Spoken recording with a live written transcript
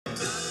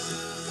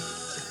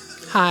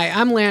Hi,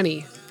 I'm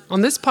Lanny.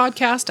 On this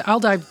podcast, I'll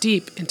dive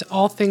deep into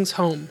all things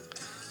home.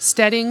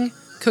 Steading,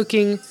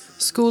 cooking,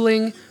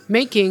 schooling,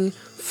 making,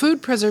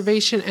 food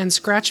preservation, and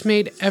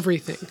scratch-made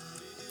everything.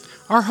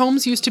 Our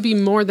homes used to be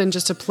more than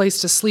just a place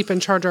to sleep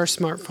and charge our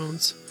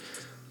smartphones.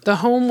 The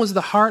home was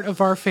the heart of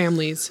our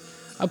families,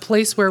 a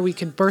place where we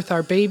could birth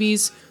our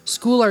babies,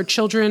 school our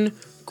children,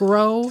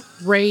 grow,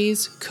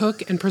 raise,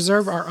 cook, and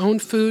preserve our own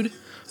food,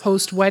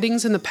 host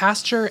weddings in the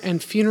pasture,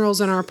 and funerals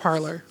in our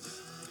parlor.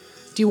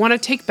 Do you want to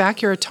take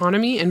back your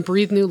autonomy and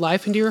breathe new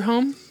life into your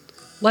home?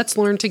 Let's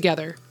learn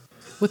together.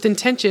 With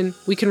intention,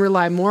 we can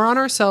rely more on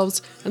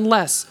ourselves and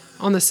less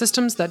on the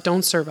systems that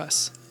don't serve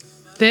us.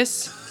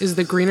 This is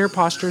the Greener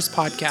Pastures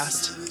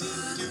Podcast.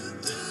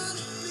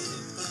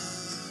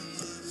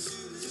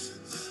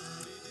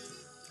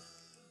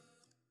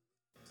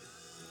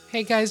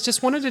 Hey guys,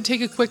 just wanted to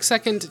take a quick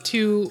second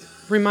to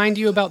remind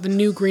you about the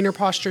new Greener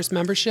Pastures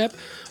membership,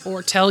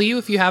 or tell you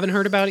if you haven't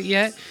heard about it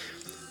yet.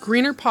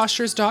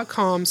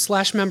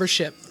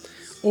 greenerpastures.com/membership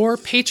or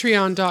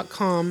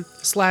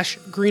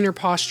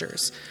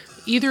patreon.com/greenerpastures.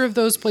 Either of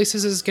those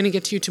places is going to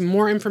get you to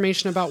more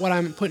information about what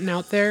I'm putting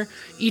out there.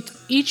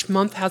 Each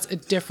month has a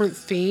different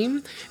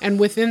theme, and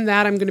within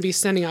that I'm going to be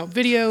sending out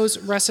videos,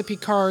 recipe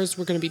cards,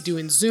 we're going to be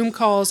doing Zoom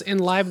calls and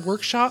live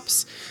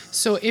workshops.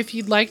 So if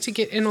you'd like to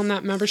get in on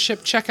that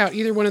membership, check out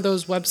either one of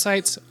those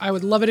websites. I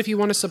would love it if you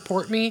want to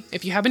support me.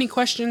 If you have any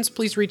questions,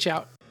 please reach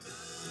out.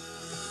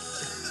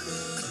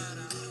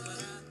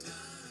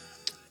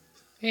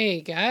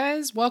 Hey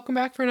guys, welcome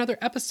back for another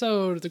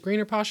episode of the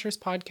Greener Pastures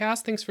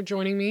Podcast. Thanks for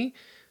joining me.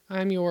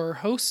 I'm your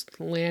host,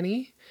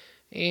 Lanny,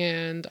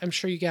 and I'm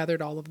sure you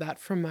gathered all of that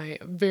from my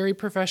very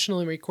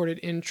professionally recorded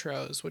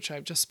intros, which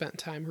I've just spent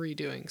time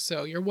redoing.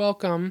 So you're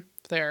welcome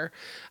there.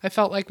 I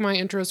felt like my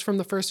intros from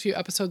the first few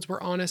episodes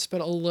were honest,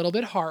 but a little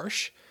bit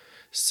harsh.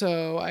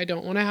 So I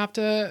don't want to have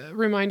to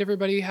remind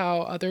everybody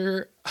how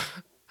other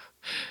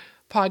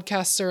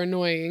podcasts are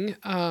annoying.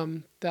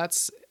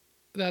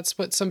 That's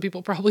what some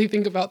people probably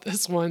think about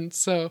this one.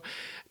 So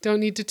don't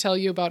need to tell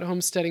you about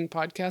homesteading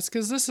podcast,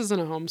 because this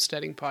isn't a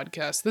homesteading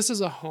podcast. This is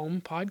a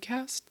home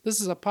podcast. This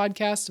is a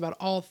podcast about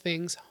all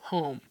things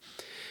home.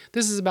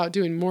 This is about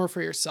doing more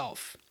for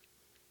yourself.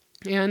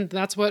 And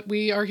that's what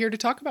we are here to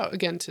talk about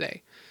again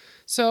today.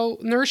 So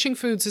nourishing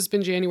foods has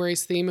been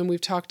January's theme, and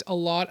we've talked a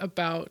lot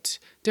about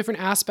different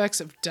aspects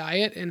of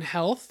diet and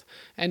health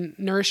and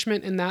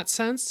nourishment in that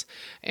sense.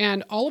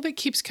 And all of it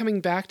keeps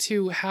coming back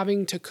to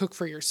having to cook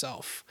for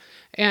yourself.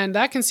 And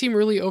that can seem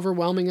really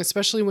overwhelming,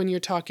 especially when you're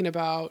talking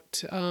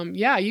about,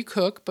 you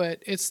cook,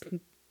 but it's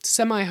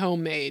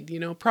semi-homemade,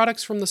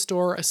 products from the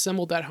store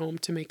assembled at home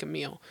to make a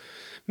meal.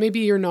 Maybe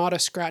you're not a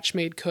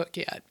scratch-made cook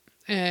yet.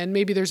 And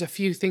maybe there's a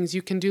few things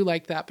you can do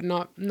like that, but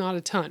not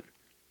a ton.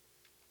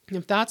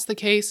 If that's the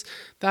case,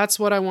 that's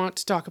what I want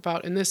to talk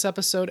about in this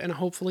episode, and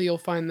hopefully you'll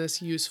find this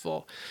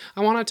useful.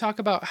 I want to talk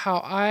about how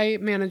I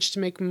managed to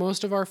make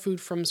most of our food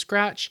from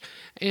scratch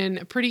in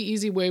a pretty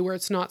easy way where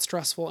it's not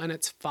stressful and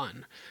it's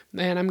fun.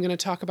 And I'm going to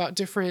talk about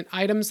different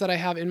items that I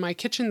have in my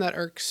kitchen that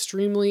are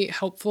extremely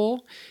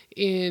helpful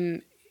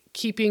in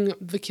keeping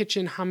the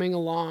kitchen humming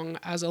along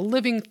as a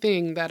living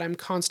thing that I'm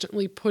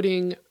constantly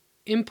putting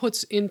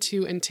inputs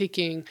into and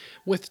taking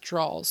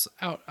withdrawals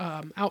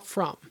out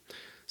from.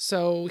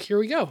 So here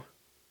we go.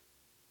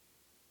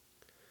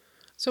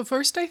 So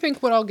first, I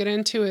think what I'll get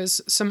into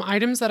is some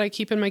items that I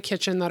keep in my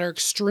kitchen that are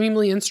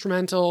extremely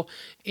instrumental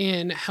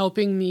in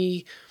helping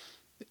me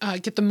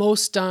get the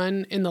most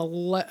done in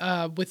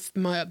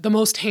the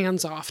most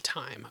hands-off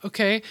time.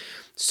 Okay,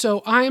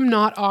 so I am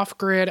not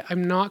off-grid.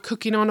 I'm not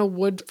cooking on a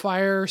wood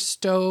fire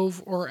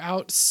stove or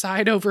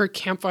outside over a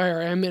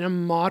campfire. I'm in a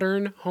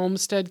modern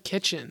homestead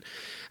kitchen,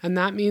 and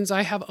that means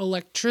I have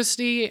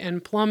electricity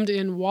and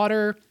plumbed-in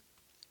water,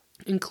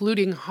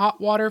 including hot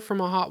water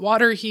from a hot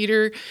water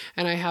heater,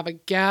 and I have a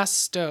gas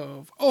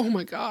stove. Oh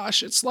my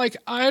gosh, it's like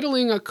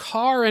idling a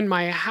car in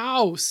my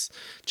house.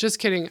 Just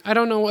kidding. I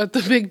don't know what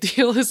the big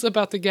deal is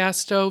about the gas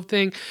stove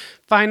thing.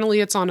 Finally,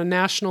 it's on a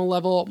national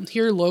level.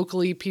 Here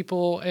locally,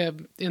 people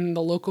in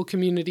the local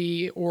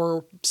community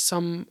or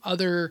some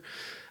other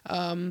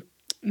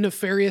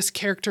nefarious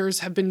characters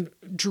have been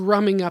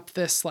drumming up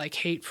this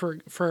hate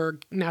for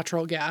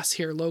natural gas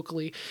here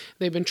locally.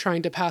 They've been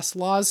trying to pass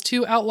laws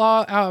to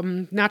outlaw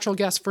natural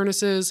gas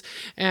furnaces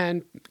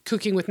and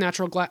cooking with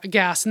natural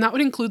gas, and that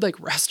would include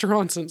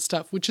restaurants and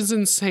stuff, which is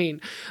insane.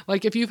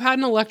 If you've had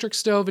an electric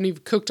stove and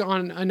you've cooked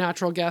on a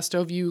natural gas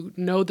stove, you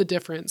know the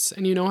difference,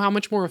 and you know how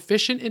much more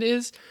efficient it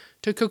is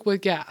to cook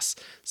with gas.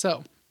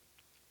 So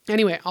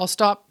anyway, I'll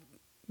stop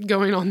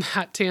going on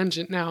that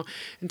tangent now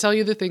and tell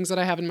you the things that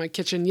I have in my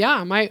kitchen.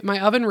 Yeah, my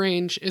oven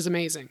range is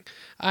amazing.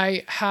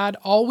 I had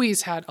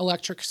always had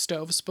electric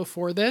stoves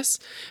before this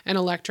and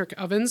electric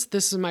ovens.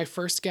 This is my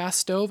first gas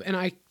stove, and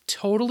I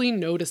totally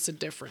notice a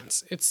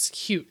difference. It's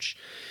huge.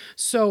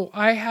 So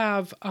I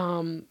have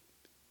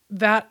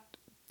that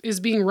is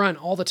being run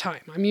all the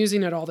time. I'm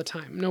using it all the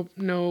time.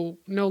 No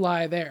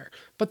lie there.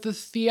 But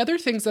the other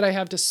things that I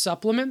have to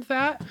supplement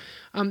that,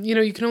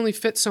 you can only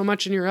fit so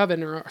much in your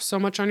oven or so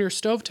much on your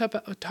stove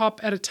top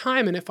at a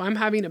time. And if I'm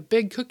having a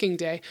big cooking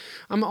day,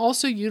 I'm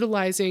also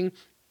utilizing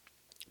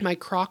my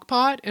crock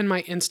pot and my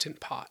Instant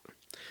Pot.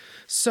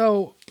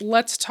 So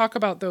let's talk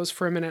about those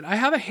for a minute. I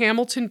have a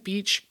Hamilton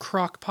Beach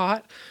crock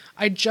pot.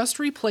 I just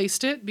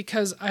replaced it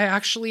because I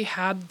actually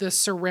had the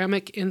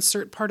ceramic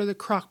insert part of the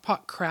crock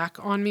pot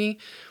crack on me.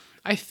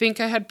 I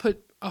think I had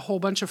put a whole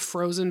bunch of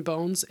frozen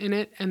bones in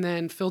it and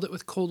then filled it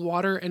with cold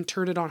water and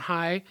turned it on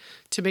high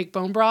to make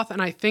bone broth.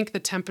 And I think the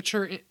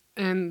temperature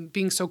and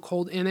being so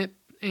cold in it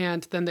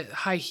and then the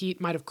high heat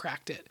might have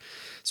cracked it.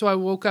 So I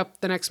woke up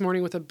the next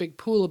morning with a big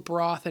pool of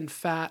broth and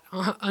fat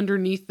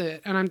underneath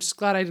it, and I'm just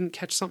glad I didn't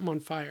catch something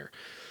on fire.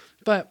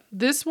 But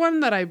this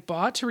one that I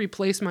bought to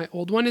replace my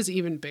old one is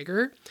even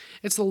bigger.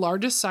 It's the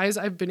largest size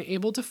I've been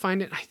able to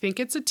find it. I think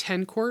it's a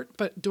 10 quart,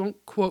 but don't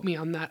quote me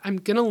on that. I'm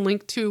going to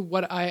link to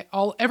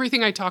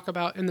everything I talk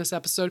about in this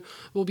episode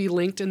will be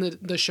linked in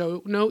the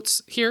show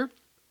notes here.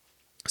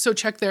 So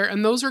check there.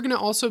 And those are going to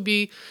also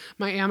be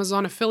my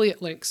Amazon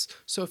affiliate links.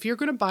 So if you're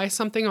going to buy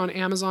something on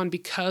Amazon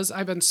because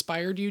I've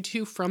inspired you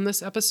to from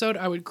this episode,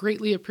 I would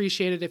greatly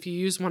appreciate it if you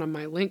use one of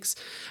my links.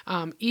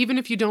 Even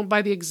if you don't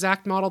buy the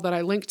exact model that I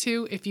link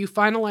to, if you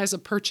finalize a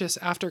purchase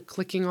after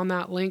clicking on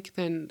that link,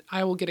 then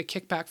I will get a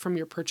kickback from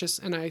your purchase.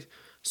 And I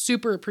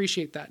super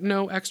appreciate that.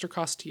 No extra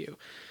cost to you.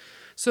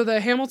 So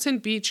the Hamilton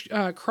Beach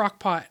crock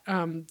pot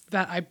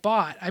that I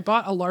bought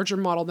a larger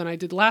model than I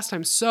did last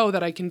time so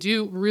that I can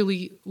do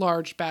really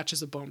large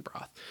batches of bone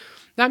broth.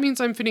 That means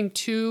I'm fitting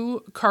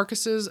 2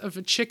 carcasses of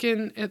a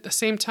chicken at the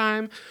same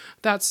time.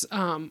 That's,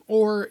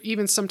 or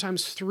even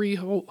sometimes 3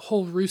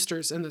 whole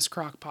roosters in this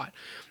crock pot.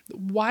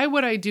 Why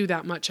would I do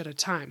that much at a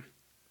time?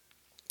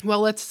 Well,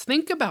 let's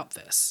think about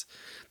this.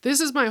 This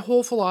is my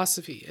whole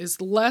philosophy,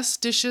 is less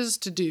dishes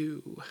to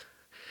do.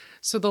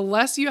 So the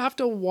less you have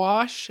to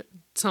wash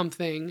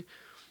something,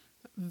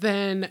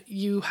 then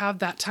you have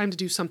that time to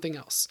do something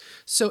else.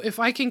 So if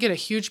I can get a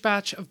huge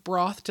batch of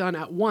broth done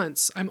at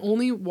once, I'm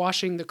only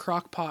washing the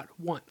crock pot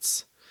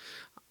once.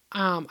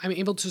 I'm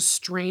able to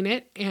strain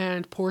it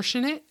and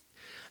portion it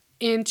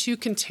into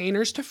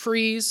containers to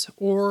freeze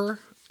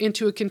or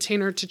into a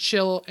container to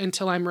chill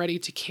until I'm ready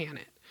to can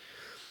it.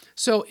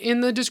 So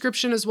in the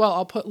description as well,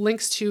 I'll put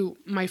links to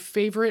my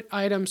favorite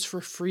items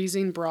for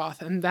freezing broth,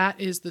 and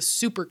that is the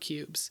Super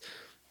Cubes.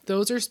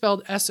 Those are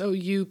spelled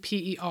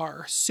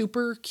SOUPER,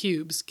 Super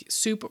Cubes,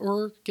 soup,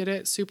 or get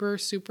it, super,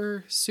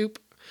 soup.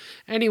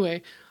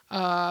 Anyway,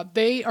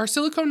 they are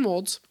silicone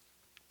molds,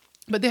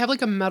 but they have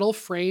like a metal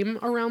frame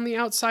around the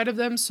outside of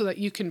them so that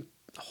you can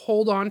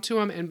hold on to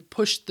them and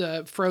push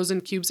the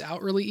frozen cubes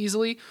out really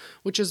easily,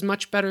 which is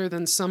much better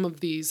than some of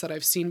these that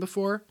I've seen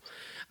before.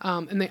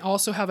 And they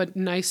also have a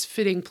nice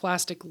fitting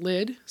plastic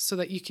lid so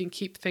that you can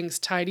keep things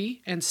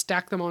tidy and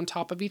stack them on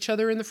top of each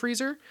other in the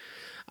freezer.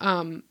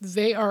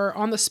 They are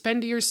on the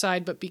spendier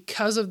side, but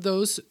because of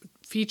those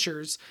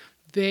features,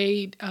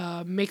 they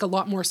make a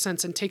lot more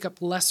sense and take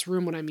up less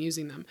room when I'm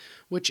using them,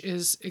 which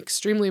is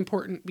extremely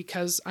important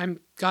because I've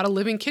got a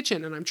living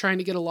kitchen and I'm trying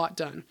to get a lot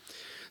done.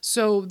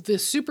 So the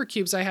Super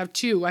Cubes, I have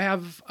 2. I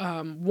have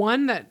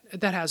one that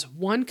has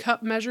 1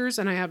 cup measures,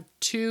 and I have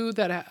 2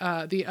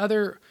 that the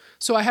other.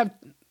 So I have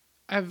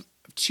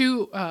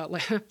 2.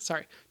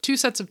 2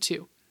 sets of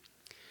 2.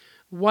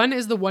 One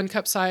is the 1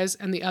 cup size,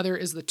 and the other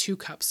is the 2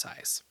 cup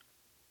size.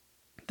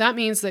 That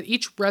means that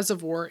each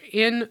reservoir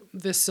in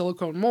this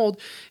silicone mold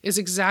is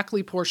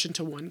exactly portioned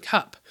to 1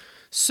 cup.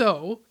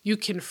 So you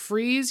can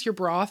freeze your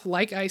broth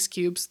like ice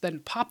cubes,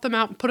 then pop them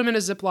out and put them in a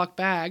Ziploc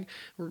bag,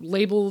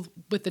 label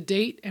with the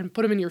date, and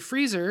put them in your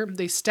freezer.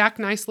 They stack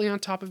nicely on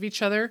top of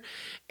each other,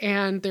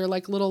 and they're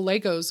like little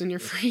Legos in your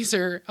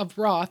freezer of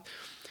broth.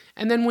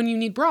 And then when you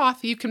need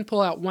broth, you can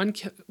pull out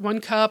 1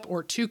 cup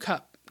or 2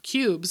 cup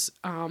cubes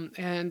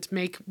and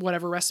make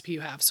whatever recipe you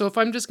have. So if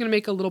I'm just going to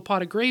make a little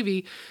pot of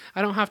gravy,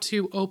 I don't have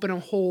to open a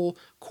whole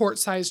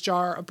quart-sized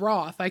jar of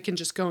broth. I can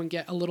just go and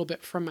get a little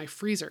bit from my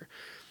freezer.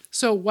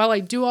 So while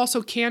I do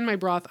also can my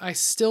broth, I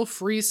still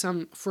freeze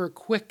some for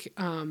quick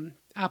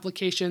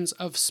applications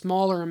of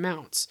smaller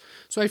amounts.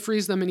 So I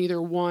freeze them in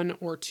either 1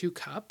 or 2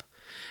 cup.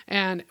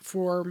 And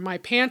for my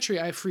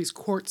pantry, I freeze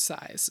quart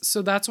size.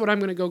 So that's what I'm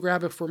going to go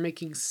grab if we're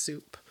making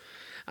soup.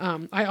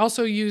 I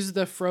also use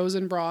the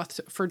frozen broth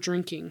for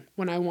drinking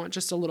when I want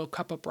just a little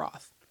cup of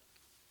broth.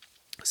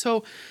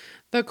 So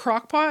the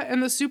crock pot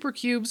and the Super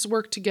Cubes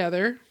work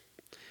together.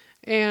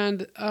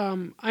 And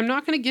I'm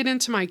not going to get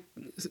into my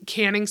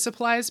canning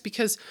supplies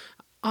because,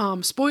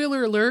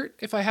 spoiler alert,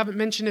 if I haven't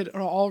mentioned it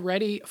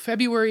already,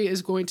 February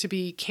is going to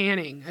be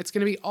canning. It's going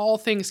to be all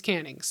things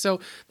canning.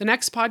 So the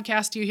next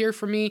podcast you hear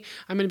from me,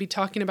 I'm going to be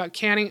talking about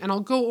canning, and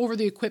I'll go over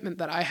the equipment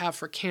that I have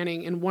for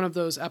canning in one of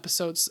those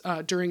episodes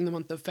during the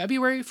month of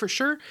February for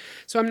sure.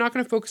 So I'm not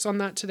going to focus on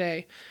that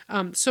today.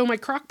 So my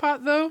crock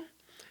pot, though,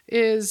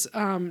 is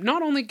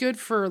not only good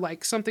for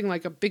like something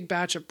like a big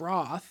batch of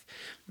broth,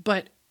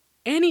 but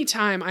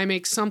anytime I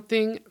make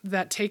something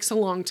that takes a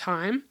long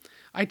time,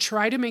 I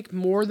try to make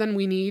more than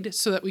we need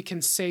so that we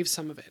can save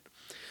some of it.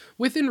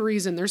 Within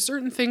reason, there's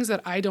certain things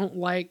that I don't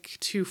like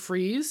to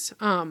freeze,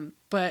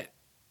 but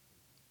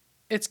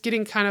it's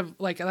getting kind of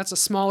like that's a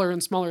smaller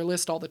and smaller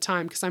list all the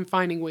time because I'm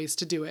finding ways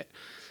to do it.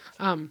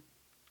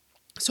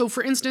 So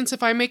for instance,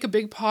 if I make a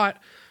big pot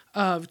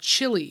of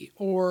chili,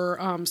 or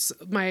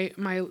my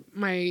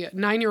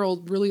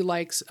 9-year-old really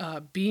likes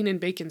bean and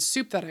bacon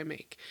soup that I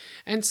make,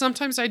 and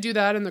sometimes I do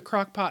that in the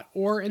crock pot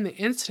or in the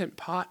Instant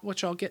Pot,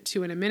 which I'll get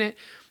to in a minute.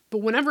 But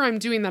whenever I'm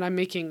doing that, I'm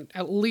making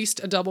at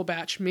least a double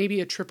batch,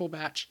 maybe a triple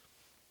batch,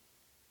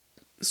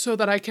 so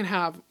that I can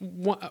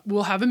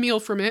we'll have a meal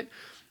from it.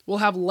 We'll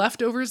have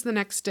leftovers the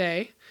next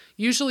day,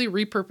 usually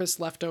repurposed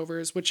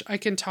leftovers, which I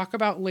can talk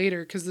about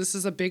later because this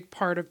is a big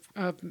part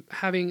of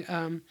having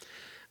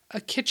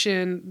a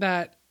kitchen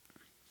that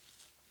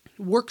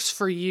works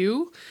for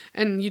you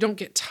and you don't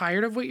get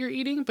tired of what you're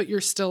eating, but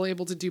you're still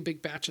able to do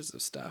big batches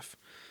of stuff.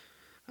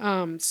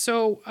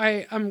 So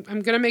I'm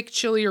going to make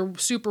chili or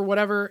soup or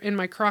whatever in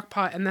my crock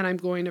pot, and then I'm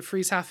going to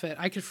freeze half it.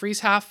 I could freeze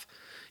half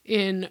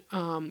in,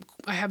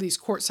 I have these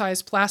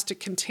quart-sized plastic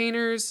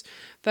containers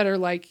that are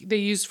like they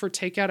use for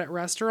takeout at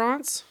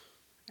restaurants,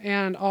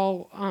 and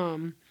I'll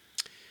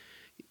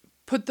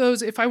put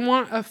those, if I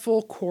want a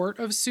full quart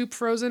of soup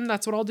frozen,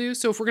 that's what I'll do.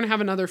 So if we're going to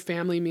have another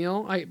family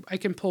meal, I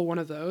can pull one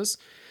of those.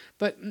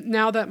 But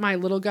now that my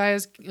little guy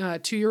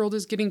 2-year-old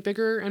is getting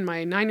bigger and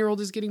my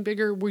 9-year-old is getting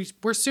bigger,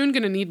 we're soon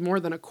going to need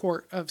more than a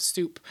quart of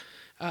soup.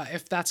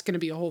 If that's going to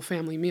be a whole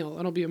family meal,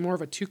 it'll be more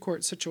of a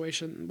 2-quart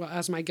situation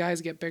as my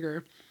guys get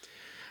bigger.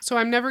 So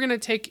I'm never going to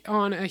take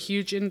on a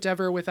huge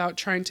endeavor without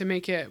trying to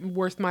make it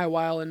worth my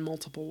while in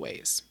multiple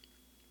ways.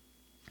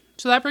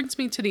 So that brings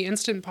me to the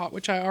Instant Pot,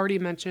 which I already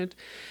mentioned.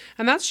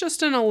 And that's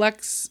just an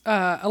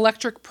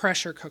electric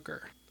pressure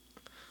cooker.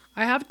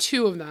 I have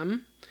 2 of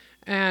them.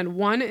 And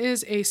one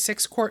is a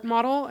 6-quart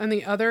model and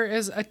the other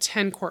is a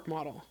 10-quart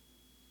model.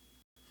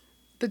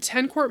 The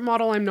 10-quart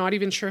model, I'm not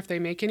even sure if they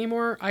make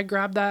anymore. I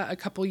grabbed that a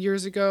couple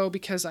years ago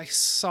because I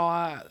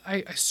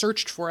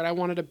searched for it. I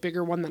wanted a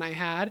bigger one than I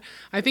had.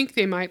 I think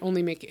they might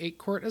only make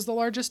 8-quart as the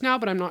largest now,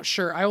 but I'm not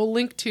sure. I will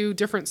link to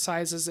different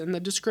sizes in the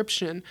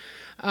description.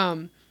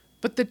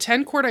 But the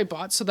 10-quart I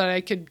bought so that I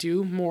could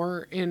do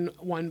more in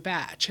one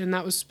batch. And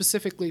that was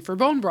specifically for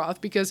bone broth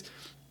because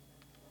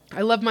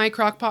I love my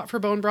crock pot for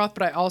bone broth,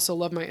 but I also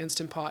love my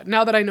Instant Pot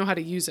now that I know how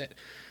to use it.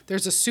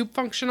 There's a soup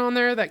function on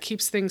there that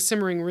keeps things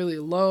simmering really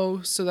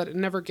low so that it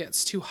never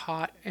gets too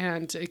hot,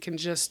 and it can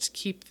just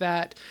keep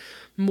that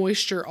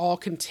moisture all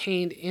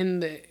contained in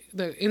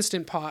the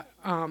Instant Pot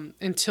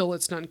until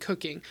it's done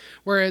cooking.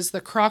 Whereas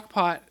the crock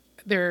pot,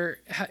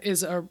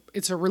 it's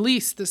a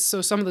release.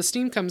 So some of the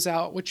steam comes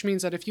out, which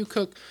means that if you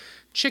cook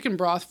chicken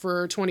broth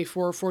for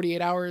 24 or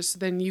 48 hours,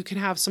 then you can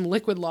have some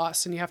liquid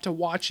loss and you have to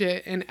watch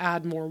it and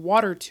add more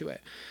water to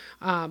it.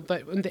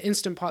 But in the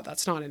Instant Pot,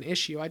 that's not an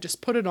issue. I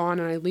just put it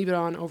on and I leave it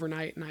on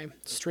overnight and I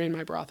strain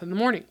my broth in the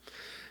morning.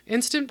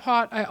 Instant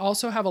Pot, I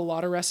also have a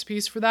lot of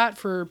recipes for that,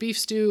 for beef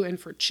stew and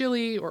for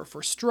chili or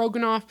for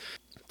stroganoff.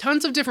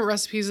 Tons of different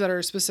recipes that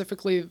are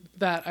specifically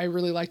that I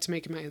really like to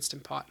make in my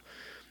Instant Pot.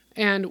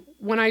 And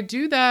when I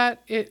do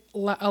that, it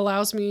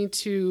allows me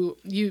to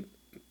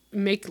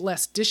make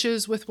less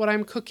dishes with what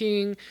I'm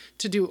cooking,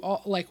 to do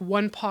like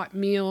 1-pot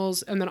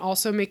meals, and then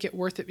also make it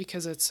worth it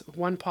because it's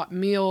 1-pot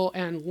meal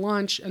and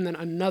lunch and then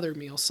another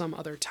meal some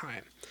other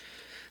time.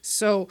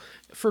 So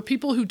for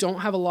people who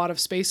don't have a lot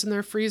of space in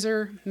their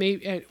freezer,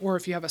 or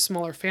if you have a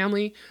smaller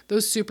family,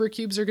 those super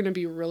cubes are going to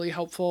be really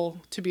helpful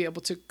to be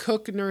able to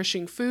cook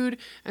nourishing food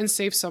and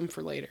save some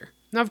for later.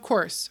 Now, of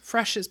course,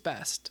 fresh is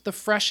best. The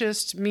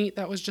freshest meat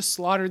that was just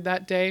slaughtered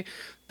that day,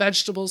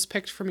 vegetables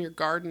picked from your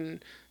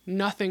garden,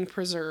 nothing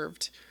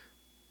preserved,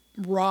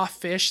 raw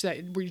fish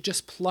that were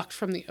just plucked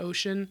from the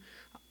ocean.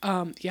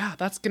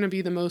 That's going to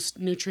be the most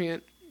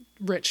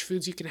nutrient-rich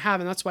foods you can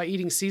have, and that's why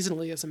eating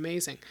seasonally is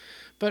amazing.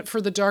 But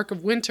for the dark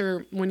of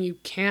winter, when you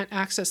can't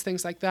access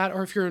things like that,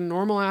 or if you're a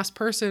normal-ass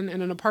person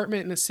in an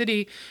apartment in a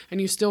city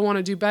and you still want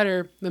to do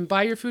better, then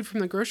buy your food from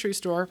the grocery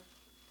store.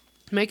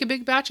 Make a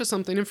big batch of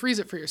something and freeze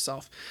it for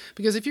yourself.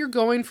 Because if you're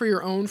going for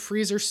your own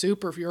freezer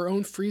soup or for your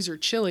own freezer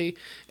chili,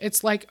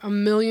 it's like a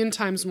million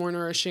times more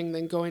nourishing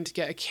than going to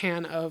get a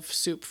can of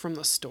soup from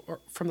the store,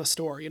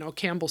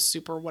 Campbell's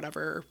soup or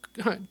whatever,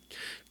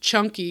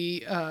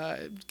 chunky,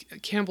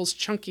 Campbell's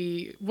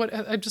chunky,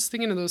 I'm just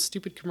thinking of those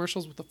stupid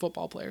commercials with the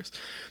football players.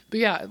 But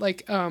yeah,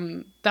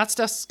 that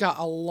stuff's got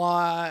a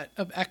lot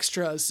of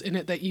extras in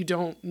it that you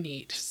don't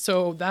need.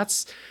 So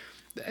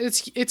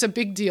it's a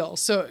big deal.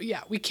 So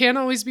yeah, we can't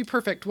always be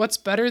perfect. What's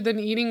better than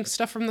eating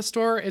stuff from the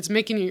store? It's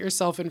making it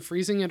yourself and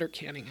freezing it or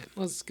canning it.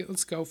 Let's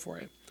go for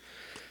it.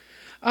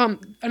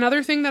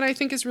 Another thing that I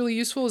think is really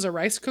useful is a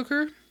rice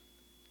cooker.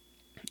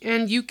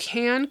 And you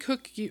can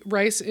cook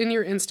rice in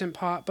your Instant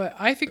Pot, but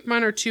I think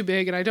mine are too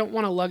big and I don't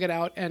want to lug it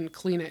out and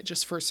clean it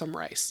just for some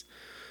rice.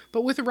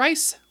 But with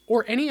rice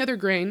or any other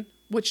grain,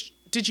 which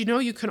did you know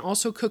you can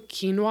also cook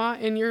quinoa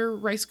in your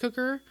rice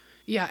cooker?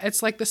 Yeah,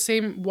 it's like the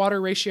same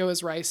water ratio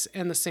as rice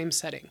and the same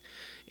setting.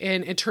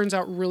 And it turns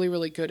out really,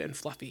 really good and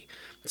fluffy.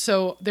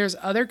 So there's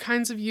other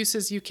kinds of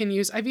uses you can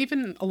use. I've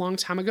even a long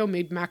time ago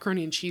made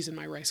macaroni and cheese in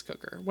my rice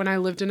cooker. When I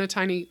lived in a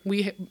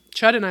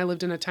Chud and I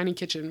lived in a tiny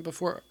kitchen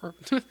before, or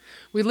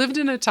we lived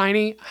in a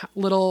tiny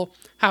little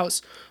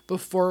house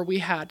before we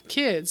had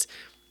kids.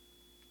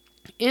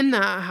 In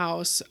that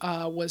house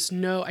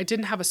I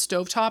didn't have a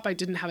stovetop. I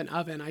didn't have an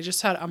oven. I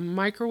just had a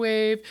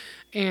microwave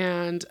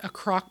and a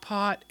crock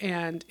pot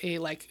and a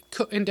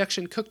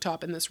induction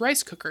cooktop in this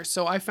rice cooker.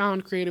 So I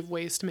found creative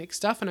ways to make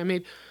stuff, and I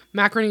made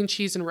macaroni and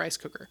cheese in a rice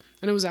cooker,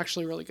 and it was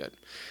actually really good.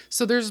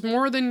 So there's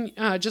more than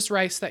just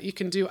rice that you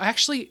can do.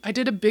 I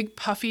did a big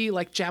puffy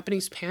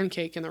Japanese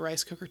pancake in the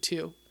rice cooker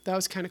too. That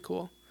was kind of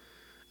cool.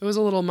 It was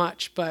a little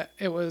much, but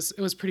it was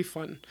pretty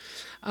fun.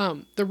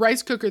 The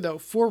rice cooker, though,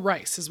 for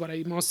rice is what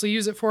I mostly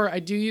use it for. I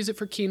do use it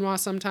for quinoa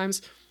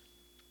sometimes.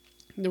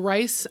 The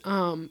rice,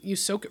 you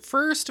soak it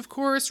first, of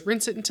course,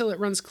 rinse it until it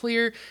runs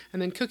clear,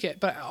 and then cook it.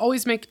 But I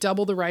always make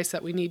double the rice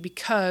that we need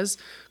because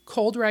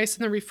cold rice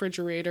in the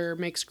refrigerator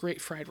makes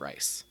great fried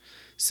rice.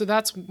 So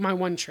that's my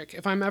one trick.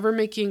 If I'm ever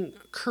making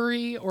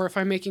curry or if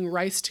I'm making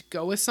rice to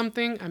go with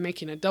something, I'm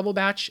making a double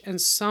batch, and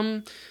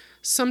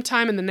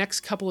sometime in the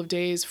next couple of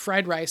days,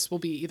 fried rice will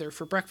be either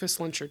for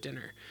breakfast, lunch, or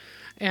dinner.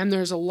 And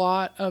there's a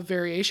lot of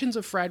variations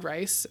of fried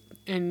rice,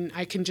 and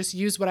I can just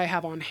use what I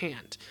have on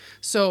hand.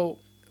 So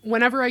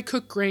whenever I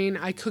cook grain,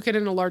 I cook it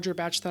in a larger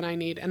batch than I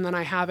need, and then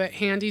I have it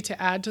handy to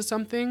add to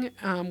something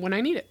when I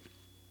need it.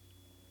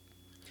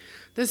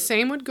 The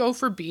same would go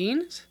for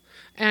beans,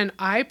 and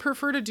I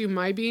prefer to do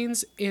my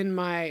beans in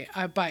my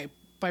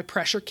by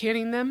pressure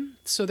canning them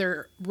so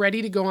they're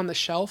ready to go on the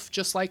shelf,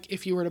 just like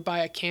if you were to buy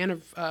a can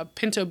of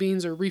pinto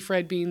beans or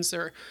refried beans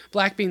or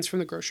black beans from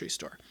the grocery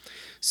store.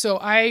 So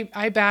I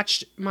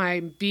batched my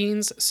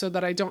beans so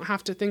that I don't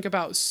have to think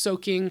about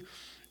soaking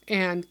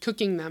and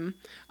cooking them.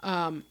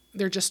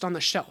 They're just on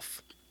the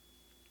shelf.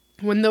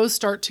 When those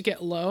start to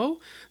get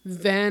low,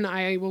 then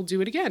I will do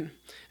it again.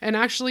 And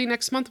actually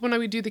next month when I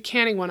would do the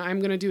canning one, I'm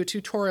going to do a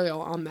tutorial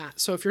on that.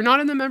 So if you're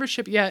not in the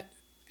membership yet,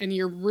 and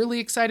you're really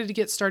excited to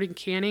get started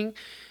canning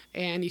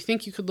and you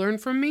think you could learn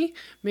from me,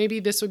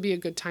 maybe this would be a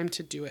good time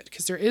to do it,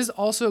 because there is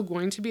also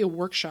going to be a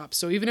workshop.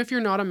 So even if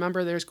you're not a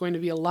member, there's going to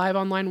be a live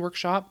online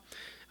workshop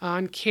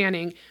on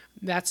canning.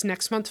 That's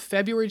next month,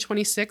 February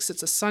 26th.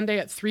 It's a Sunday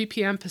at 3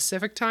 p.m.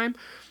 Pacific time.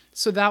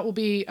 So that will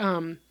be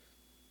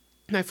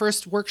my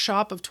first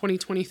workshop of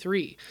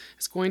 2023.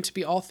 It's going to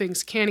be all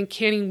things canning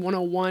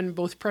 101,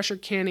 both pressure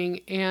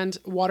canning and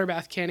water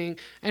bath canning.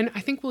 And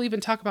I think we'll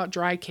even talk about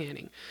dry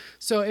canning.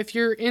 So if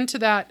you're into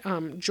that,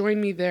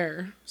 join me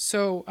there.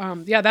 So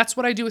that's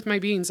what I do with my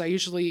beans. I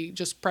usually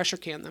just pressure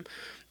can them.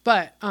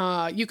 But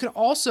you could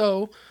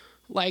also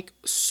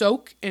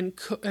soak and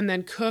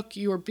then cook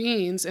your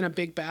beans in a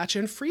big batch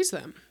and freeze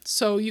them.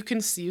 So you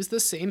can use the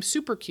same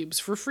super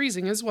cubes for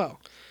freezing as well.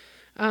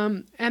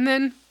 And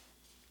then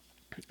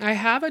I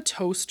have a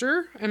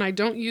toaster, and I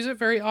don't use it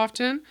very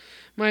often.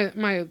 My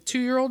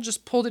 2-year-old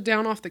just pulled it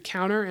down off the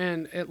counter,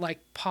 and it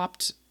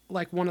popped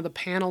one of the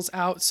panels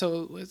out,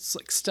 so it's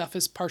stuff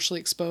is partially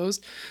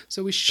exposed.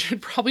 So we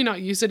should probably not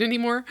use it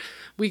anymore.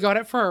 We got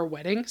it for our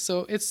wedding,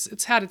 so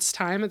it's had its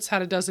time. It's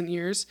had a dozen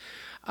years.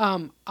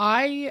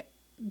 I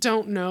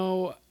don't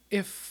know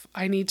if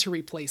I need to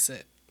replace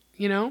it.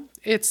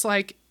 It's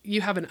you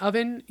have an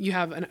oven, you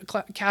have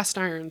a cast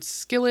iron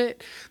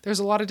skillet. There's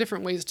a lot of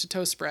different ways to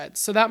toast bread.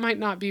 So that might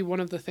not be one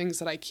of the things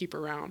that I keep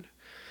around.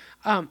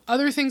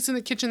 Other things in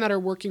the kitchen that are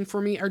working for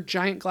me are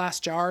giant glass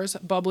jars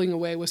bubbling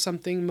away with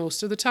something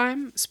most of the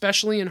time,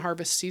 especially in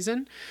harvest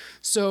season.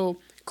 So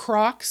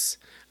crocks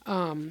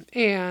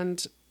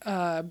and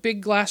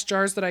big glass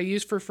jars that I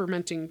use for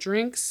fermenting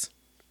drinks,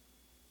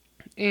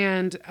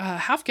 and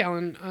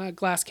half-gallon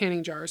glass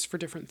canning jars for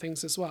different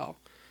things as well.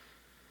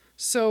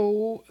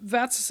 So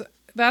that's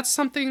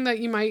something that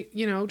you might,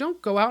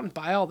 don't go out and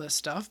buy all this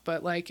stuff,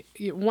 but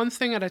one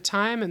thing at a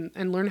time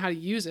and learn how to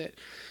use it.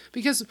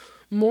 Because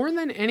more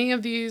than any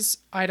of these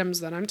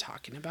items that I'm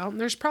talking about,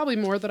 and there's probably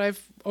more that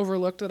I've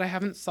overlooked that I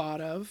haven't thought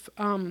of,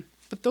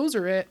 but those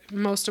are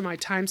most of my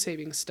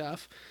time-saving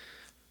stuff.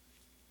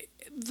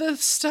 The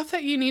stuff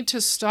that you need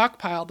to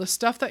stockpile, the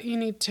stuff that you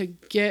need to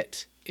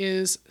get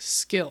is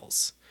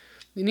skills.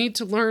 You need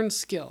to learn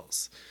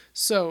skills.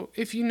 So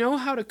if you know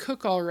how to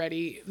cook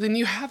already, then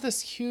you have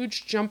this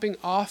huge jumping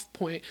off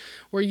point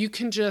where you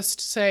can just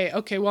say,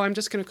 okay, well, I'm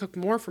just going to cook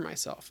more for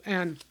myself.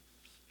 And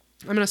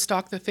I'm going to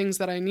stock the things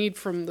that I need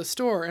from the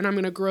store, and I'm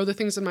going to grow the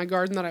things in my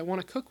garden that I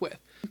want to cook with.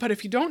 But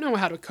if you don't know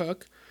how to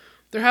cook,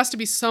 there has to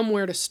be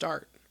somewhere to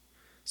start.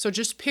 So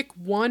just pick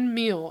one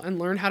meal and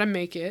learn how to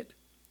make it.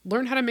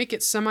 Learn how to make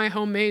it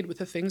semi-homemade with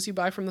the things you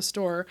buy from the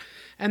store,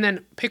 and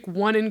then pick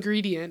one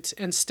ingredient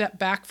and step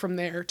back from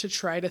there to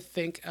try to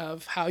think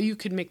of how you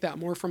could make that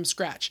more from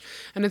scratch.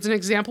 And it's an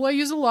example I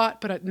use a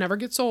lot, but it never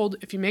gets old.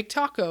 If you make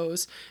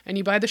tacos and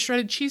you buy the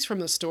shredded cheese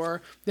from the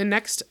store, the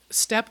next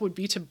step would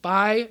be to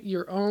buy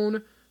your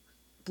own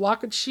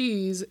block of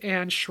cheese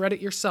and shred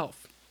it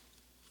yourself.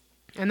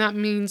 And that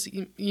means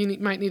you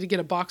might need to get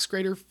a box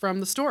grater from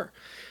the store.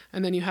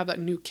 And then you have that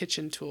new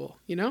kitchen tool,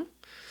 you know?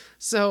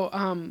 So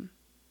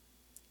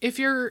if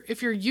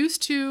you're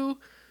used to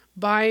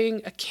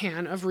buying a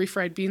can of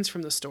refried beans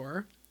from the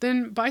store,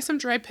 then buy some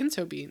dry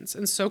pinto beans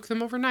and soak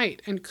them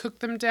overnight and cook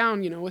them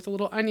down, with a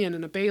little onion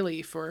and a bay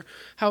leaf or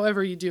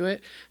however you do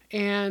it.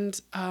 And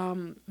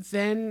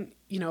then,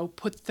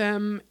 put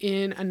them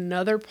in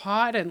another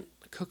pot and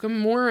cook them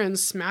more and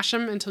smash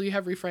them until you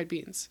have refried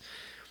beans.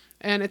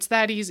 And it's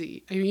that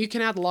easy. I mean, you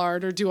can add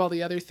lard or do all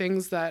the other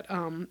things that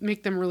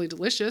make them really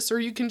delicious, or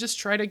you can just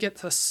try to get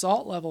the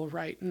salt level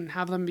right and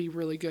have them be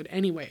really good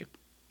anyway.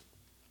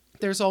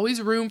 There's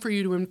always room for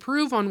you to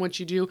improve on what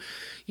you do.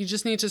 You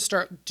just need to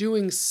start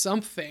doing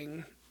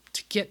something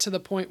to get to the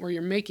point where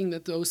you're making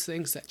those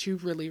things that you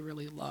really,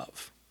 really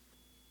love.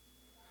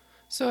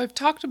 So I've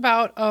talked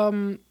about,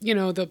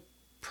 the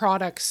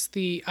products,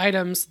 the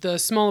items, the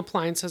small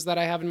appliances that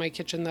I have in my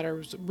kitchen that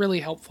are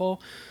really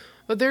helpful.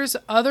 But there's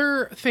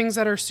other things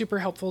that are super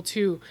helpful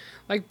too.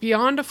 Like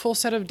beyond a full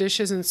set of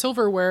dishes and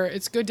silverware,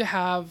 it's good to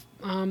have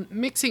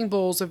mixing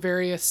bowls of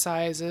various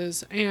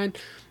sizes and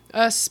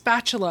a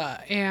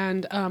spatula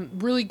and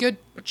really good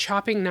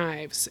chopping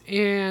knives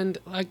and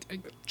like a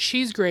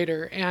cheese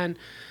grater and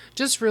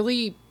just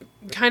really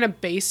kind of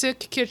basic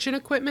kitchen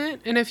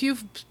equipment. And if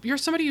you're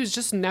somebody who's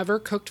just never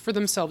cooked for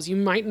themselves, you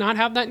might not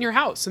have that in your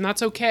house, and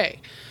that's okay.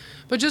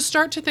 But just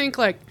start to think,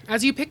 like,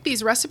 as you pick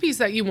these recipes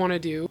that you want to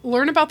do,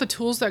 learn about the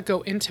tools that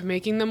go into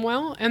making them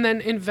well, and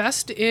then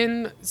invest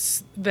in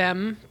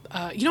them.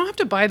 You don't have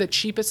to buy the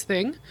cheapest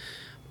thing,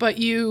 but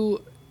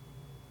you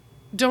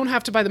don't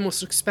have to buy the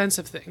most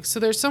expensive thing. So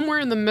there's somewhere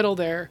in the middle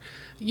there.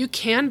 You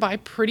can buy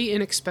pretty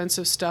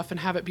inexpensive stuff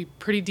and have it be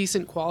pretty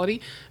decent quality.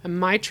 And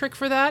my trick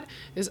for that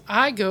is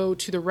I go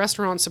to the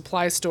restaurant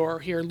supply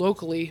store here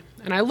locally,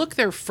 and I look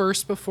there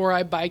first before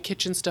I buy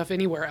kitchen stuff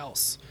anywhere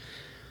else.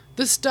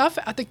 The stuff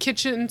at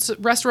the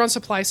restaurant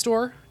supply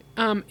store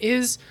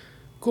is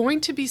going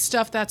to be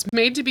stuff that's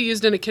made to be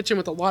used in a kitchen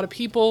with a lot of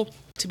people,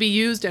 to be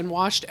used and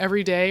washed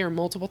every day or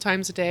multiple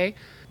times a day.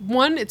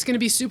 One, it's going to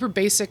be super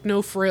basic,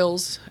 no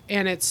frills,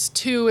 and it's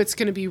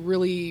going to be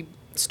really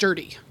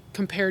sturdy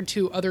compared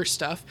to other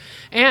stuff,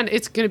 and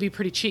it's going to be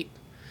pretty cheap.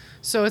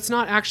 So it's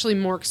not actually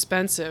more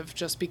expensive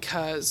just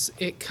because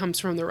it comes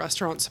from the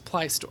restaurant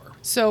supply store.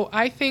 So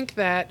I think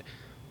that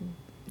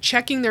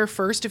checking there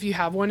first if you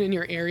have one in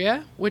your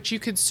area, which you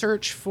could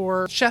search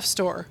for Chef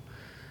Store.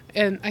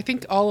 And I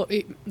think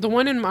the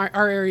one in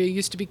our area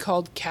used to be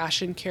called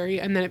Cash and Carry,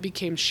 and then it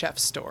became Chef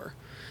Store.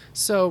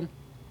 So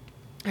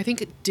I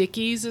think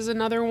Dickey's is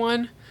another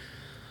one.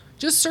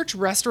 Just search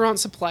restaurant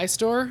supply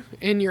store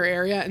in your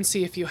area and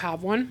see if you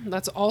have one.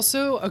 That's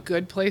also a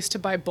good place to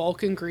buy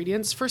bulk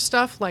ingredients for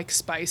stuff like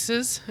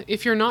spices.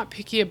 If you're not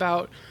picky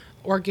about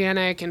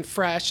organic and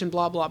fresh and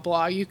blah, blah,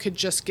 blah, you could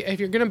just if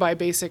you're going to buy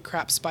basic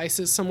crap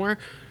spices somewhere,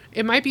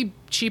 it might be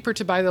cheaper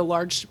to buy the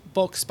large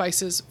bulk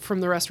spices from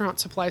the restaurant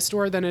supply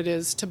store than it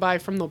is to buy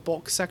from the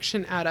bulk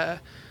section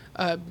at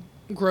a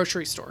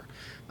grocery store.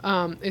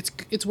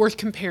 It's worth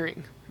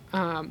comparing.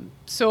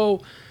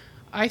 So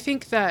I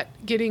think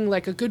that getting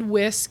like a good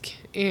whisk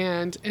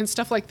and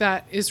stuff like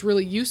that is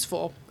really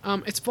useful.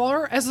 As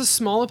far as the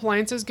small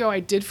appliances go, I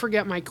did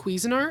forget my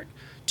Cuisinart.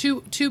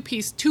 Two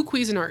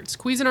Cuisinarts.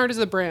 Cuisinart is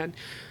the brand.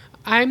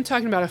 I'm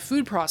talking about a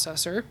food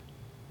processor,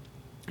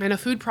 and a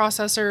food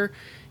processor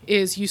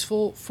is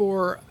useful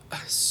for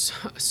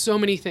so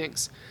many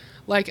things.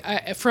 Like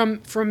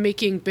from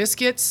making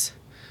biscuit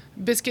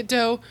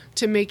dough,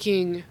 to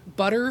making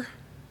butter,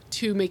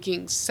 to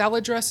making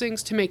salad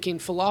dressings, to making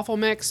falafel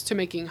mix, to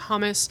making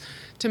hummus,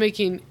 to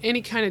making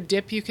any kind of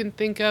dip you can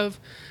think of,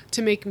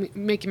 to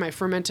making my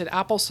fermented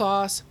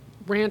applesauce,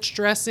 ranch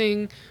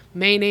dressing,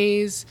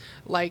 mayonnaise.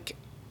 Like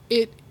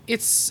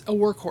it's a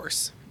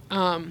workhorse.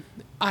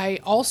 I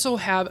also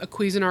have a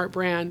Cuisinart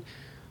brand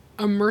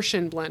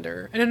immersion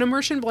blender. And an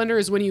immersion blender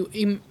is when you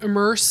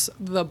immerse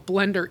the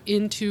blender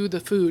into the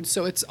food.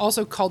 So it's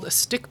also called a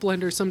stick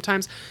blender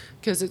sometimes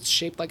because it's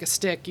shaped like a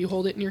stick. You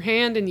hold it in your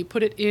hand and you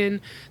put it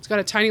in. It's got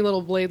a tiny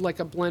little blade like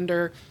a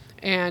blender,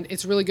 and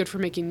it's really good for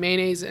making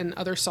mayonnaise and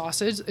other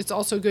sauces. It's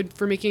also good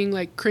for making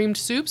like creamed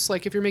soups.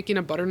 Like if you're making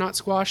a butternut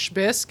squash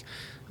bisque,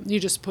 you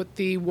just put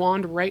the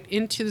wand right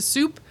into the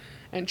soup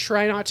and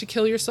try not to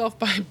kill yourself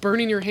by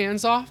burning your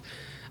hands off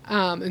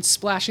and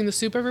splashing the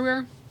soup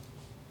everywhere.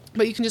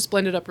 But you can just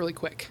blend it up really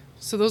quick.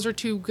 So those are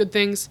two good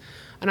things.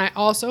 And I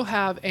also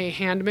have a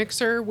hand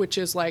mixer, which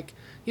is like,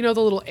 the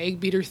little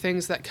egg beater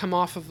things that come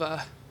off of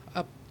a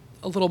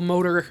little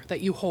motor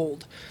that you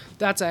hold.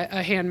 That's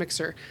a hand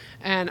mixer.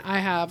 And I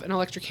have an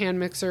electric hand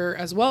mixer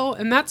as well.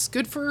 And that's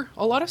good for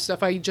a lot of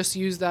stuff. I just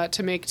use that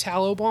to make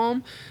tallow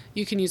balm.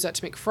 You can use that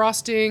to make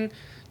frosting,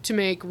 to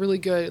make really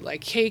good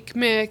like cake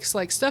mix,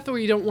 like stuff where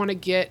you don't want to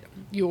get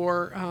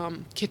your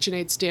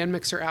KitchenAid stand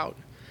mixer out.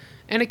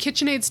 And a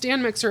KitchenAid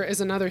stand mixer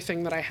is another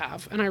thing that I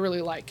have and I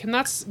really like. And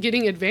that's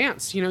getting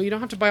advanced. You don't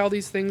have to buy all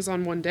these things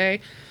on one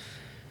day.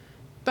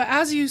 But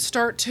as you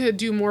start to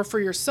do more for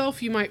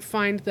yourself, you might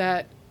find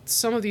that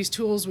some of these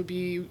tools would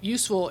be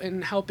useful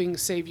in helping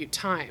save you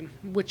time,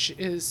 which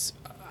is,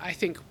 I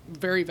think,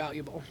 very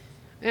valuable.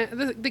 And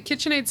the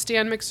KitchenAid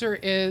stand mixer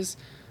is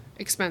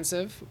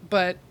expensive,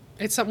 but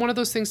it's one of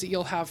those things that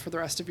you'll have for the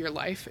rest of your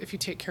life if you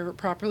take care of it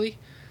properly.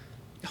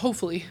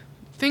 Hopefully.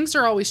 Things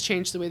are always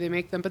changed the way they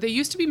make them, but they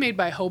used to be made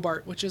by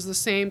Hobart, which is the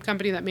same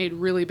company that made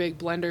really big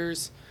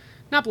blenders,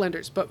 not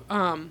blenders, but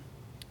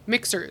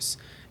mixers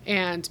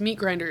and meat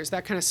grinders,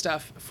 that kind of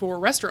stuff for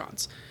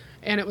restaurants.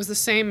 And it was the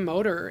same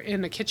motor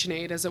in a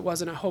KitchenAid as it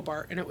was in a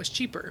Hobart, and it was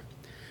cheaper.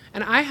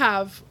 And I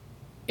have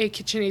a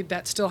KitchenAid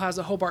that still has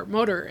a Hobart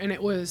motor, and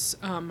it was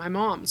my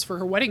mom's for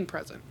her wedding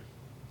present.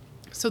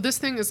 So this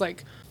thing is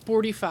like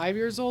 45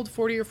 years old,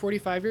 40 or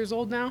 45 years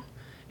old now.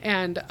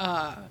 And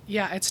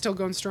yeah, it's still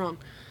going strong.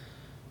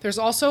 There's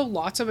also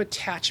lots of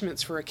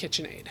attachments for a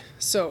KitchenAid.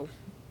 So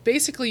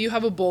basically you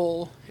have a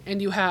bowl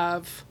and you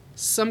have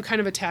some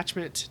kind of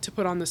attachment to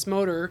put on this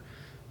motor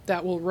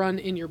that will run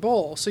in your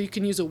bowl. So you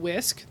can use a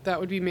whisk that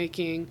would be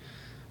making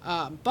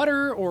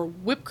butter or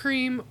whipped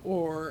cream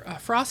or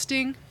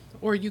frosting,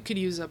 or you could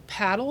use a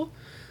paddle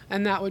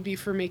and that would be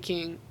for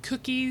making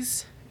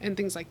cookies and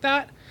things like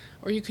that.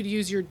 Or you could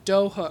use your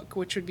dough hook,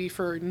 which would be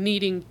for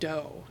kneading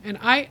dough. And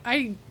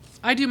I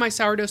do my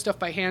sourdough stuff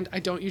by hand. I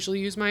don't usually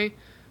use my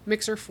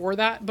mixer for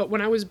that, but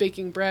when I was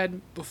baking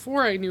bread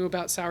before I knew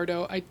about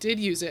sourdough, I did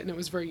use it and it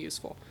was very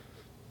useful.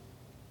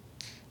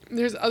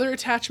 There's other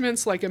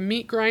attachments like a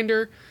meat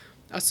grinder,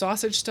 a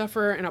sausage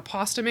stuffer, and a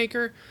pasta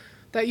maker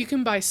that you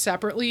can buy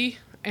separately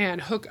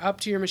and hook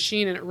up to your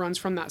machine, and it runs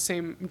from that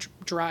same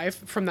drive,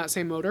 from that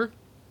same motor.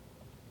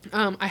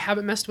 I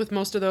haven't messed with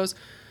most of those.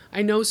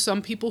 I know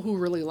some people who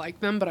really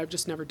like them, but I've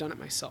just never done it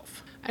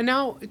myself. And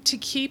now to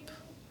keep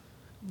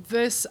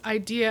this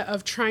idea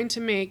of trying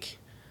to make,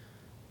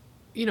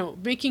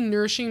 making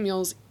nourishing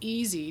meals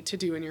easy to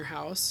do in your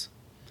house,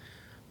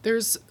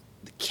 there's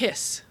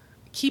KISS.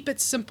 Keep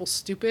it simple,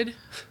 stupid.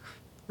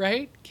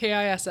 Right?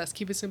 KISS.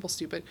 Keep it simple,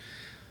 stupid.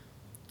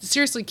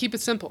 Seriously, keep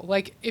it simple.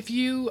 Like, if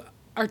you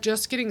are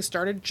just getting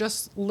started,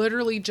 just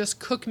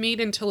cook meat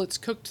until it's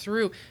cooked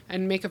through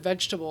and make a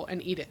vegetable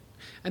and eat it.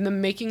 And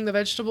then making the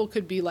vegetable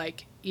could be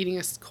like eating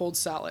a cold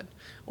salad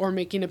or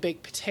making a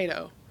baked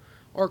potato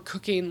or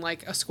cooking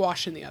like a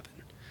squash in the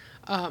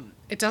oven.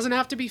 It doesn't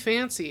have to be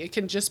fancy. It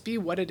can just be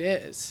what it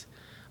is.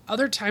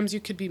 Other times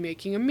you could be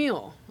making a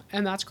meal,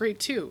 and that's great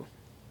too.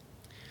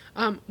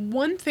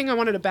 One thing I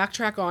wanted to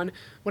backtrack on,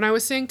 when I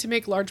was saying to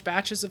make large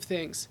batches of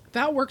things,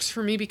 that works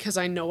for me because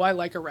I know I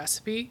like a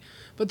recipe.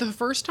 But the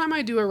first time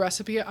I do a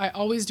recipe, I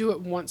always do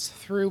it once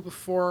through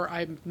before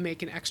I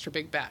make an extra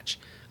big batch.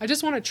 I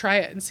just want to try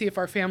it and see if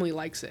our family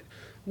likes it.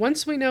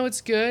 Once we know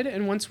it's good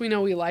and once we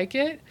know we like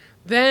it,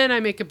 then I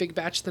make a big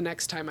batch the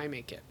next time I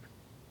make it.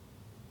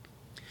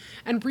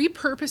 And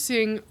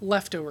repurposing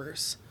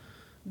leftovers.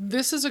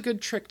 This is a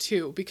good trick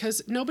too,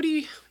 because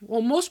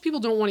most people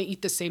don't want to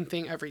eat the same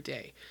thing every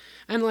day.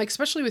 And like,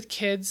 especially with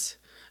kids,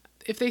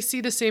 if they see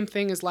the same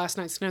thing as last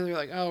night's dinner, they're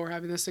like, oh, we're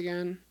having this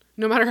again.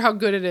 No matter how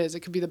good it is,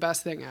 it could be the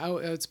best thing. Oh,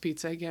 it's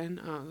pizza again.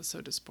 Oh, that's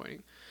so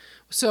disappointing.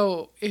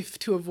 So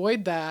to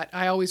avoid that,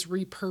 I always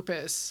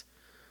repurpose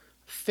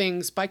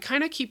things by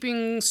kind of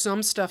keeping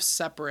some stuff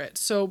separate.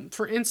 So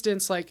for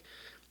instance, like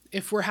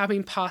if we're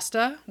having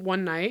pasta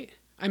one night,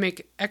 I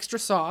make extra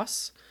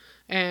sauce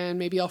and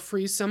maybe I'll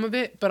freeze some of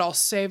it, but I'll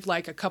save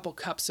like a couple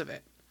cups of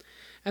it.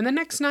 And the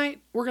next night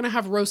we're going to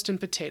have roast and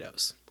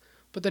potatoes.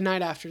 But the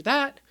night after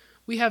that,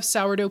 we have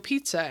sourdough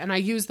pizza, and I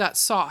use that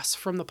sauce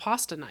from the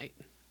pasta night.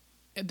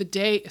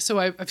 So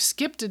I've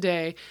skipped a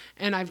day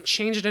and I've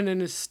changed it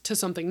into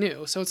something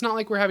new. So it's not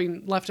like we're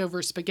having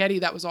leftover spaghetti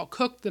that was all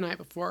cooked the night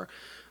before,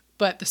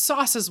 but the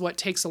sauce is what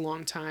takes a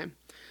long time.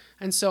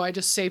 And so I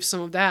just save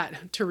some of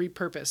that to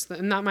repurpose.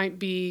 And that might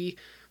be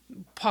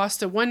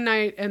pasta one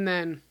night, and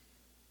then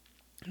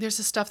there's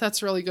this stuff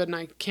that's really good and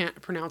I can't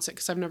pronounce it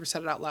because I've never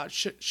said it out loud.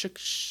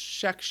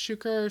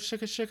 Shakshuka.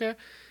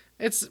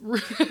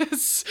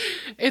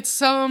 It's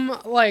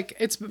some like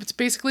it's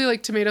basically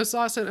like tomato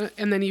sauce,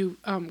 and then you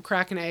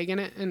crack an egg in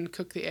it and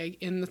cook the egg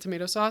in the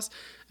tomato sauce,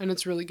 and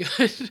it's really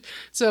good.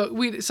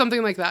 So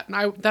something like that,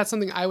 and that's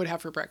something I would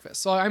have for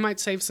breakfast. So I might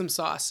save some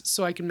sauce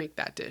so I can make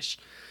that dish.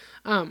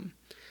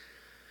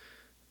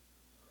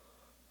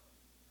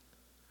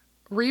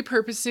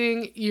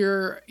 Repurposing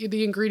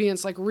the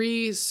ingredients, like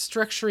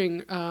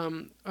restructuring,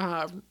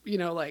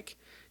 like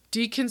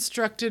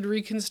deconstructed,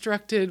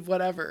 reconstructed,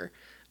 whatever.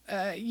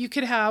 You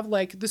could have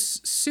like this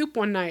soup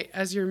one night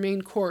as your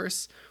main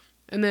course,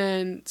 and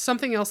then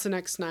something else the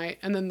next night,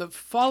 and then the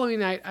following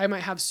night I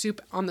might have soup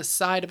on the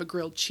side of a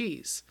grilled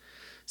cheese,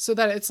 so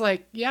that it's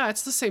like, yeah,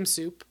 it's the same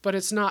soup, but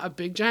it's not a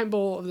big giant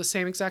bowl of the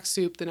same exact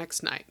soup the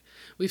next night.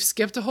 We've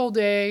skipped a whole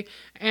day,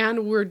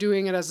 and we're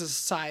doing it as a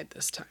side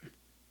this time.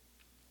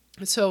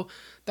 So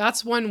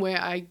that's one way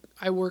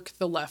I work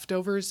the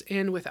leftovers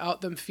in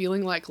without them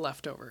feeling like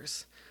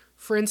leftovers.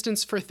 For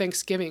instance, for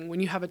Thanksgiving,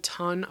 when you have a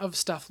ton of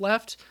stuff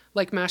left,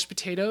 like mashed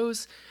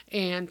potatoes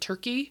and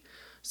turkey,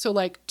 So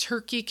like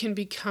turkey can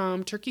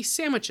become turkey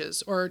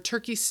sandwiches or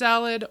turkey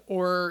salad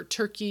or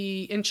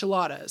turkey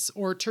enchiladas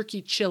or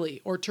turkey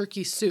chili or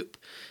turkey soup.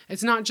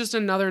 It's not just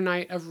another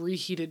night of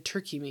reheated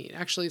turkey meat.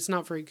 Actually, it's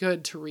not very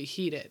good to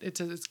reheat it.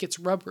 It gets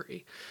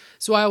rubbery.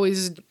 So I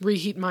always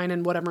reheat mine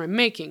in whatever I'm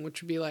making,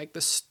 which would be like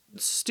the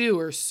stew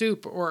or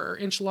soup or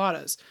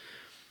enchiladas.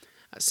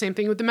 Same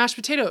thing with the mashed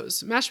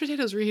potatoes. Mashed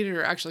potatoes reheated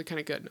are actually kind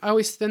of good. I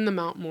always thin them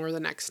out more the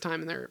next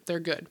time, and they're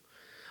good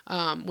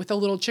with a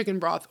little chicken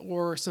broth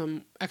or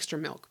some extra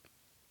milk.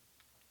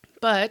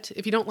 But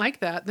if you don't like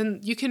that,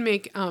 then you can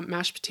make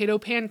mashed potato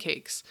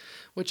pancakes,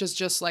 which is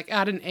just like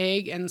add an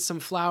egg and some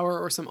flour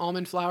or some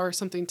almond flour or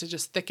something to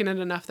just thicken it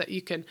enough that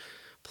you can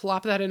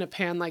plop that in a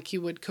pan like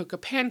you would cook a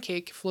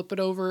pancake, flip it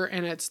over,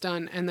 and it's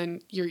done. And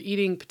then you're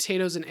eating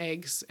potatoes and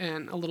eggs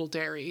and a little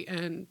dairy.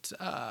 And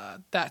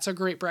that's a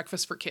great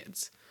breakfast for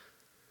kids.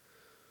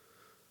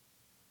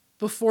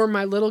 Before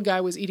my little guy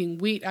was eating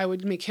wheat, I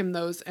would make him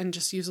those and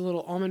just use a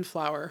little almond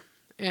flour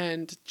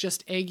and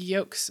just egg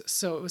yolks.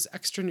 So it was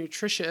extra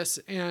nutritious,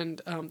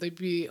 and they'd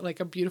be like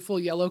a beautiful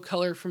yellow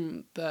color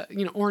from the,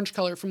 orange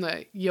color from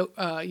the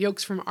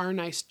yolks from our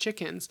nice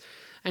chickens.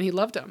 And he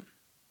loved them.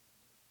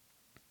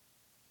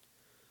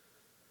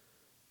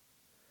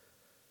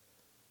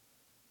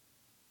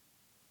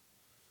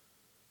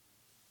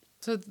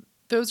 So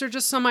those are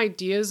just some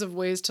ideas of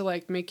ways to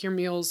like make your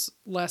meals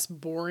less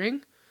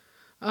boring,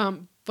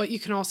 but you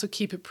can also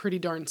keep it pretty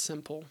darn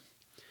simple.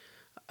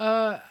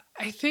 I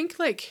think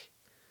like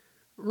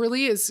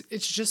really it's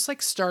just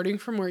like starting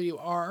from where you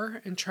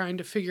are and trying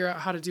to figure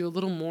out how to do a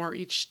little more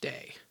each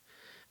day,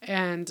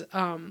 and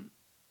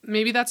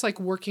maybe that's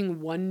like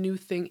working one new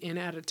thing in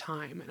at a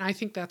time. And I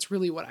think that's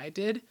really what I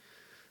did.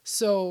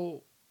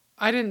 So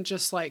I didn't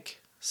just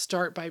like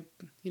start by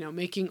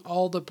making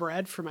all the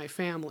bread for my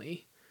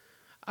family.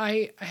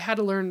 I had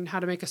to learn how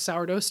to make a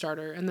sourdough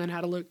starter and then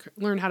how to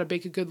learn how to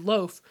bake a good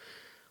loaf.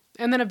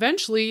 And then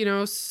eventually,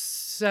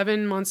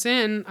 7 months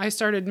in, I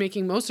started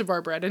making most of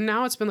our bread. And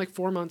now it's been like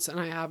 4 months and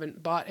I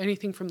haven't bought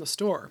anything from the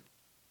store.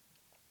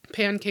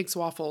 Pancakes,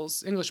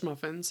 waffles, English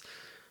muffins,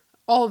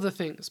 all of the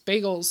things,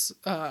 bagels,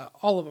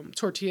 all of them,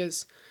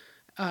 tortillas.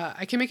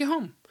 I can make it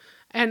home.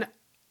 And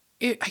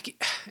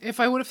if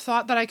I would have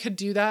thought that I could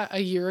do that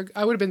a year ago,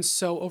 I would have been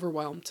so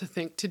overwhelmed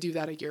to do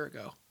that a year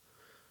ago.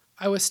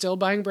 I was still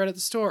buying bread at the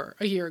store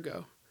a year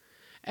ago.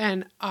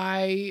 And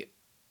I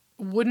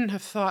wouldn't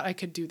have thought I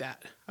could do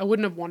that. I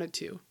wouldn't have wanted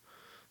to.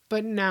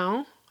 But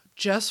now,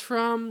 just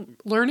from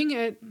learning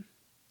it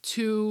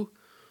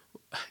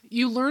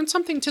you learn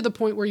something to the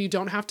point where you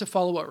don't have to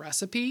follow a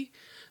recipe,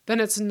 then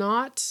it's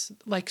not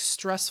like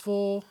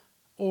stressful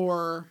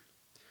or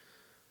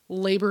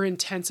labor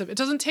intensive. It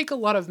doesn't take a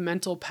lot of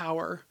mental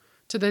power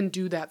to then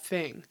do that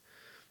thing.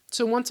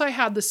 So once I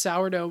had the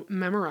sourdough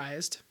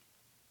memorized,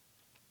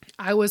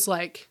 I was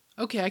like,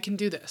 okay, I can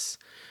do this.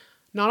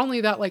 Not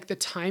only that, like the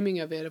timing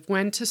of it, of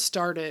when to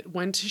start it,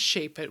 when to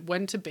shape it,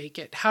 when to bake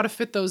it, how to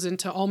fit those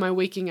into all my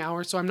waking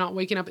hours so I'm not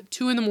waking up at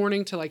 2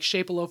 a.m. to like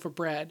shape a loaf of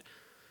bread.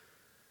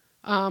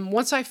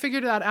 Once I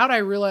figured that out, I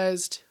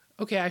realized,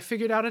 okay, I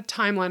figured out a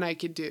timeline I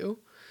could do.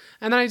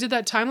 And then I did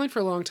that timeline for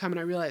a long time and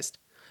I realized,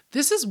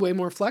 this is way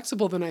more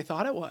flexible than I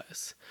thought it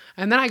was.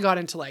 And then I got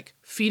into like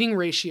feeding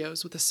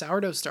ratios with the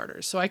sourdough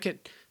starters so I could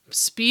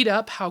speed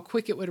up how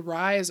quick it would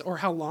rise or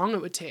how long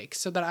it would take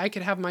so that I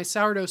could have my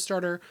sourdough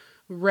starter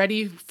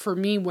ready for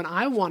me when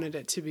I wanted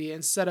it to be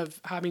instead of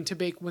having to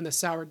bake when the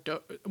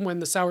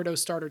sourdough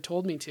starter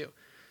told me to.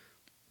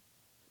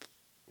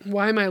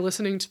 Why am I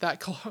listening to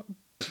that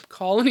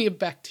colony of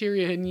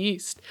bacteria and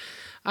yeast?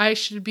 I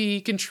should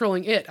be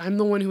controlling it. I'm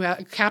the one who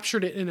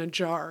captured it in a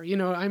jar.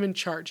 I'm in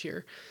charge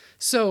here.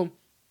 So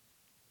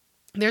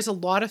there's a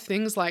lot of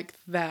things like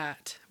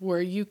that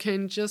where you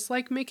can just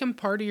like make them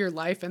part of your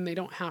life and they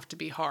don't have to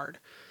be hard.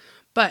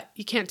 But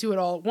you can't do it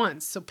all at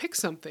once. So pick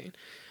something.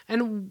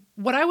 And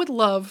what I would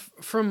love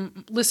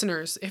from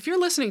listeners, if you're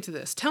listening to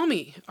this, tell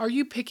me, are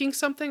you picking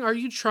something? Are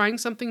you trying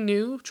something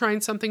new?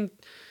 Trying something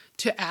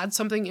to add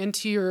something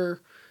into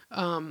your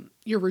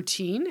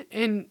routine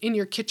and in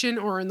your kitchen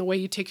or in the way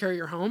you take care of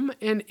your home?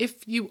 And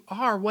if you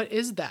are, what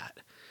is that?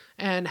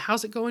 And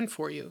how's it going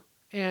for you?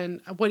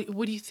 And what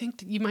do you think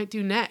that you might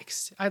do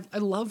next? I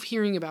love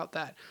hearing about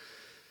that.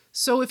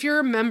 So if you're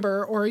a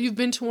member or you've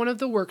been to one of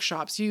the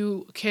workshops,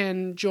 you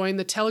can join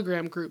the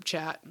Telegram group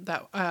chat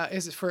that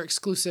is for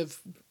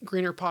exclusive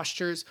Greener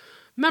Postures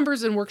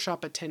members and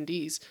workshop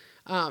attendees.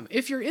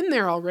 If you're in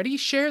there already,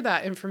 share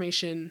that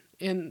information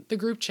in the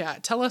group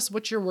chat. Tell us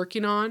what you're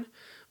working on,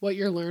 what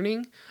you're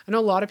learning. I know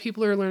a lot of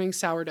people are learning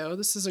sourdough.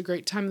 This is a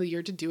great time of the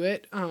year to do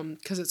it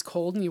because it's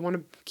cold and you want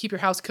to keep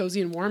your house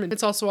cozy and warm. And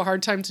it's also a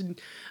hard time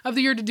of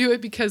the year to do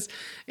it because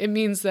it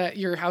means that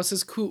your house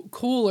is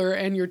cooler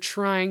and you're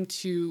trying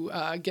to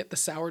get the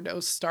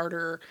sourdough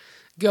starter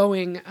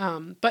going.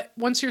 But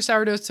once your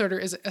sourdough starter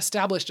is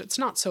established, it's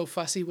not so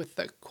fussy with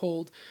the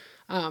cold.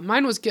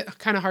 Mine was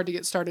kind of hard to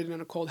get started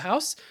in a cold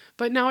house,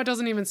 but now it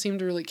doesn't even seem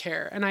to really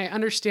care. And I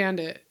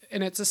understand it.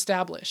 And it's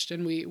established,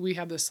 and we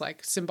have this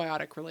like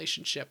symbiotic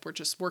relationship. We're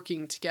just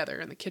working together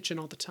in the kitchen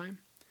all the time.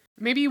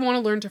 Maybe you want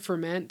to learn to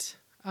ferment.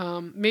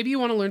 Maybe you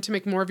want to learn to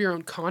make more of your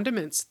own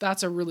condiments.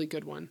 That's a really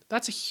good one.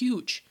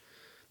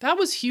 That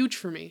was huge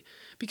for me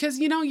because,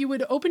 you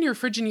would open your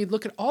fridge and you'd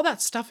look at all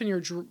that stuff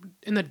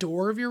in the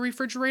door of your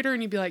refrigerator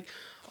and you'd be like,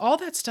 all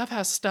that stuff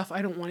has stuff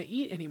I don't want to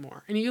eat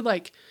anymore. And you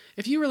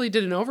if you really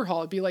did an overhaul,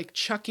 it'd be like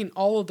chucking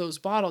all of those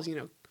bottles,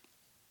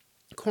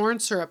 corn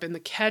syrup and the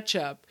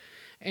ketchup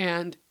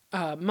and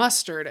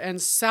mustard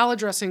and salad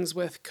dressings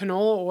with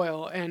canola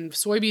oil and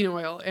soybean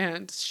oil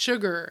and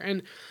sugar.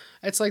 And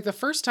it's like the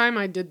first time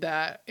I did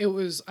that,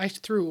 I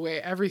threw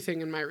away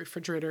everything in my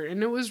refrigerator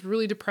and it was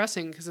really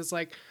depressing because it's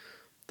like,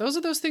 those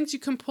are those things you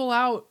can pull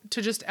out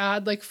to just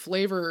add like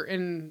flavor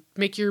and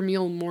make your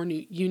meal more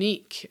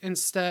unique.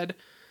 Instead,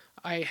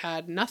 I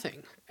had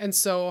nothing. And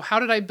so how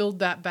did I build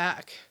that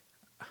back?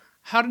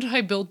 How did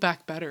I build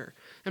back better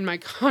in my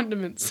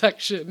condiment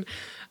section?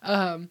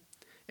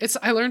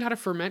 I learned how to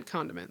ferment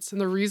condiments. And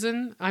the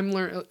reason I'm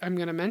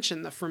going to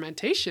mention the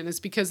fermentation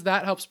is because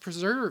that helps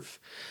preserve.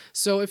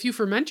 So if you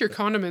ferment your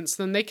condiments,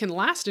 then they can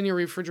last in your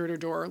refrigerator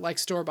door like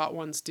store-bought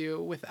ones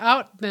do.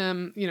 Without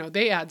them,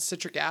 they add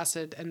citric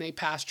acid and they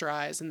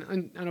pasteurize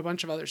and a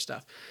bunch of other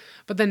stuff.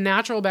 But the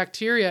natural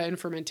bacteria in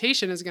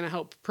fermentation is going to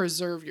help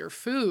preserve your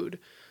food.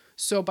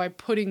 So by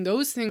putting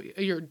those things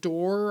at your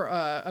door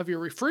of your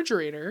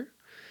refrigerator,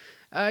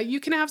 you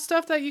can have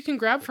stuff that you can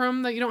grab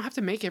from that you don't have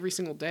to make every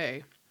single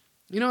day.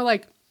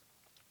 Like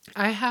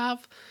I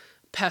have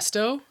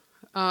pesto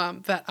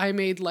that I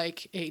made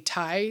like a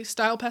Thai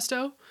style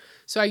pesto.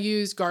 So I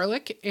used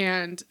garlic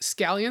and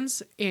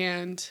scallions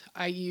and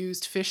I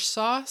used fish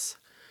sauce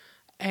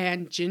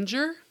and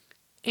ginger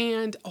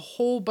and a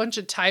whole bunch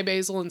of Thai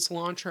basil and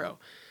cilantro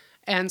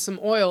and some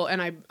oil.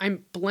 And I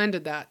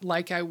blended that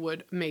like I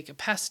would make a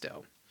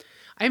pesto.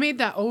 I made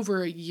that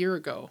over a year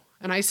ago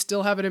and I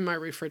still have it in my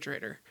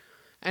refrigerator.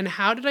 And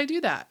how did I do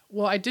that?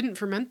 Well, I didn't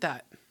ferment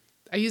that.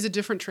 I use a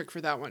different trick for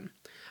that one.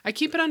 I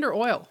keep it under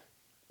oil.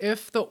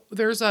 If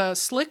there's a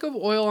slick of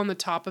oil on the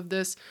top of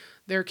this,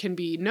 there can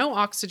be no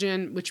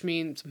oxygen, which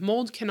means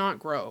mold cannot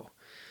grow.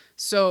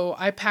 So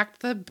I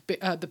packed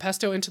the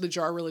pesto into the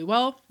jar really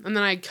well, and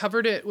then I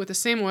covered it with the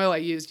same oil I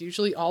used,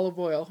 usually olive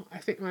oil. I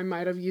think I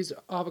might have used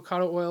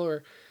avocado oil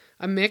or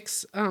a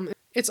mix.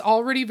 It's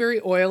already very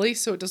oily,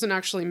 so it doesn't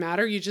actually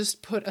matter. You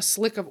just put a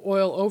slick of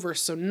oil over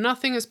so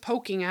nothing is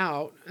poking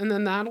out, and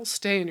then that'll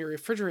stay in your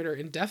refrigerator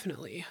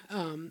indefinitely.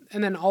 And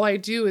then all I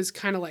do is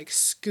kind of like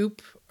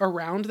scoop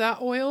around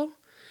that oil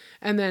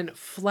and then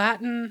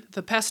flatten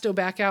the pesto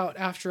back out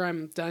after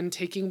I'm done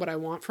taking what I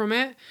want from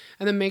it,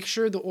 and then make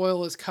sure the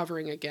oil is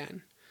covering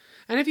again.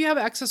 And if you have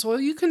excess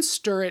oil, you can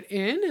stir it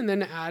in and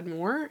then add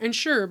more. And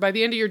sure, by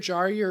the end of your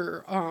jar,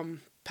 your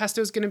pesto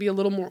is going to be a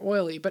little more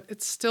oily, but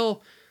it's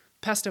still...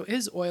 Pesto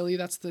is oily.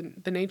 That's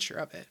the nature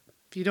of it.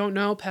 If you don't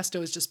know,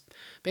 pesto is just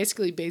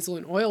basically basil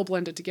and oil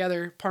blended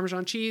together.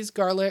 Parmesan cheese,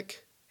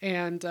 garlic,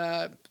 and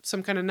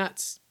some kind of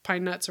nuts.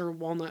 Pine nuts or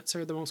walnuts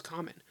are the most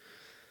common.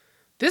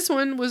 This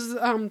one was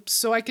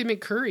so I could make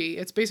curry.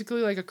 It's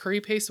basically like a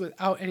curry paste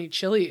without any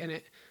chili in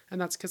it.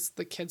 And that's because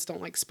the kids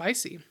don't like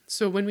spicy.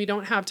 So when we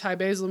don't have Thai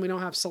basil and we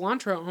don't have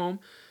cilantro at home,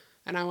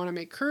 and I want to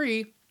make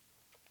curry,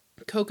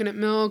 coconut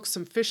milk,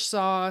 some fish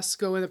sauce,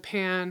 go in a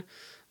pan,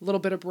 a little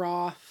bit of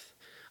broth.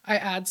 I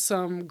add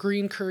some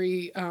green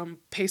curry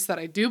paste that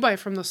I do buy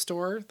from the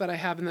store that I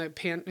have in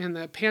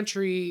the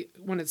pantry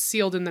when it's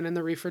sealed and then in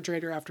the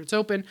refrigerator after it's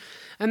open.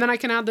 And then I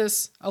can add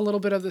a little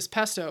bit of this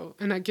pesto,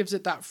 and that gives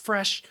it that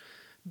fresh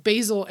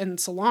basil and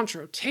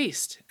cilantro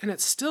taste. And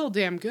it's still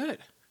damn good.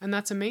 And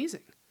that's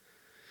amazing.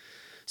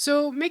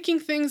 So making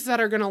things that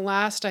are going to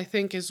last, I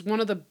think, is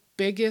one of the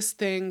biggest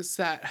things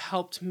that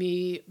helped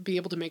me be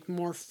able to make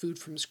more food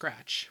from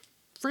scratch.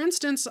 For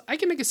instance, I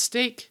can make a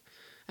steak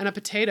and a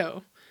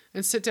potato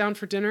and sit down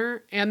for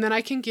dinner, and then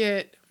I can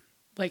get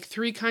like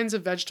 3 kinds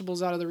of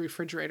vegetables out of the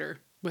refrigerator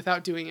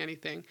without doing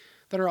anything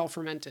that are all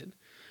fermented.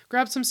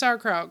 Grab some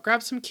sauerkraut,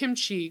 grab some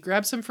kimchi,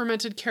 grab some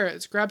fermented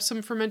carrots, grab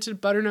some fermented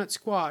butternut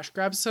squash,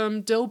 grab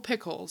some dill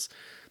pickles.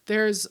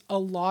 There's a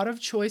lot of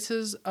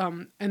choices,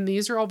 and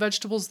these are all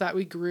vegetables that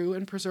we grew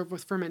and preserved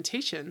with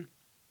fermentation.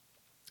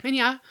 And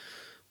yeah,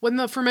 when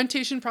the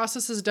fermentation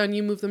process is done,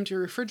 you move them to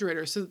your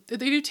refrigerator, so they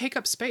do take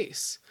up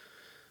space.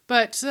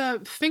 But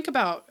think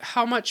about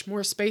how much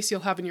more space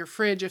you'll have in your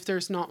fridge if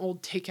there's not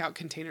old takeout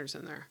containers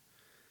in there.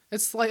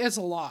 It's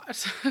a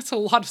lot. It's a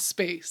lot of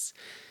space.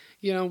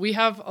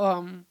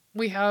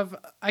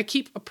 I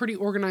keep a pretty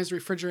organized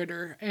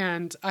refrigerator,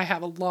 and I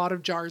have a lot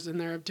of jars in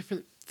there of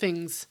different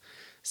things.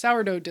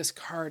 Sourdough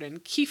discard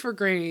and kefir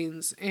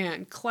grains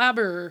and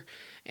clabber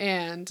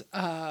and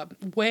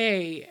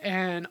whey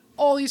and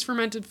all these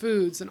fermented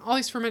foods and all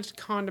these fermented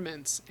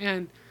condiments.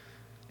 And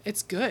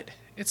it's good.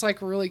 It's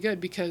like really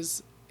good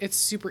because it's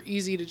super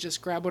easy to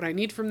just grab what I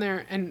need from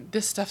there. And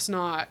this stuff's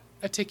not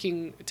a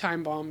ticking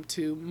time bomb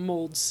to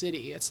mold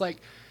city. It's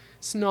like,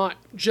 it's not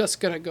just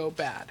going to go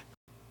bad.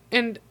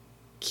 And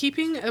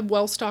keeping a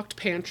well-stocked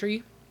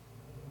pantry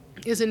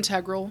is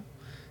integral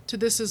to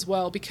this as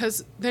well,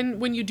 because then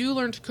when you do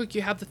learn to cook,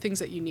 you have the things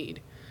that you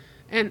need.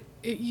 And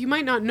you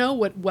might not know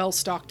what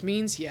well-stocked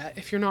means yet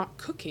if you're not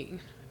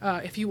cooking.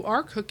 If you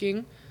are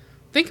cooking,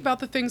 think about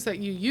the things that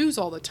you use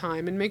all the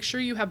time and make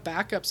sure you have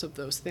backups of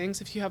those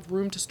things if you have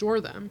room to store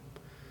them.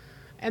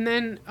 And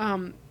then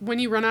when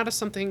you run out of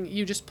something,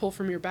 you just pull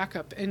from your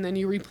backup and then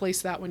you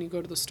replace that when you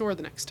go to the store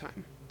the next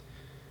time.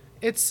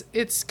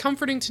 It's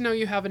comforting to know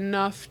you have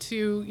enough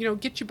to,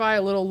 get you by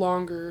a little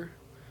longer.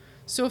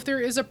 So if there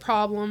is a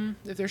problem,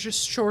 if there's a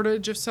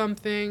shortage of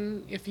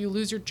something, if you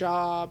lose your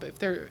job, if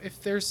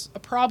there's a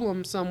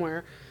problem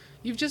somewhere,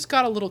 you've just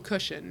got a little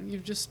cushion. You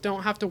just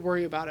don't have to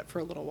worry about it for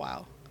a little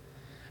while.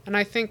 And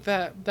I think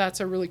that that's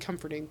a really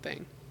comforting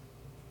thing.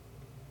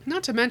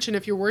 Not to mention,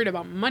 if you're worried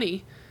about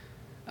money,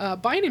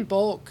 buying in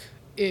bulk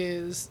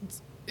is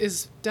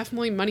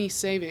definitely money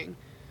saving.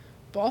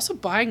 But also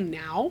buying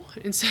now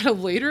instead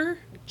of later,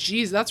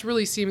 geez, that's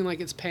really seeming like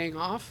it's paying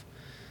off.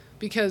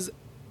 Because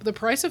the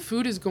price of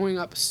food is going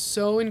up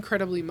so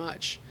incredibly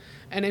much.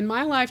 And in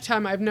my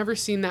lifetime, I've never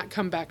seen that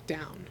come back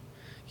down.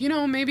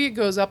 Maybe it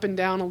goes up and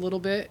down a little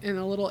bit in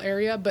a little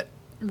area, but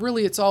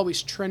really it's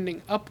always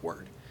trending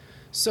upward.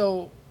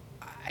 So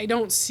I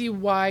don't see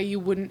why you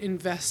wouldn't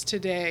invest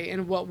today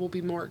in what will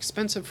be more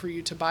expensive for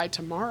you to buy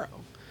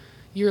tomorrow.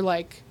 You're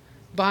like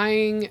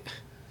buying,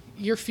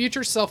 your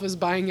future self is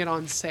buying it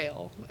on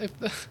sale,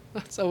 if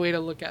that's a way to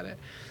look at it.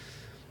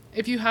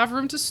 If you have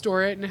room to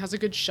store it and it has a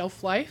good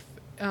shelf life,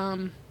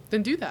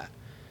 then do that.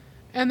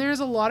 And there's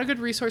a lot of good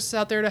resources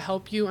out there to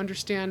help you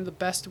understand the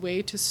best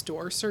way to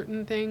store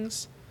certain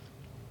things.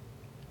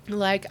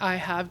 Like I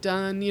have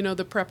done,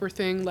 the prepper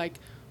thing, like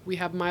we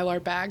have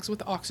Mylar bags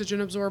with oxygen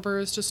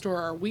absorbers to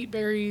store our wheat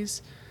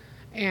berries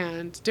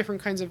and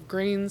different kinds of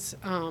grains,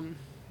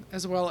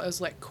 as well as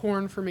like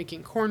corn for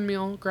making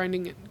cornmeal,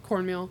 grinding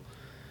cornmeal.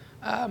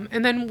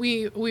 And then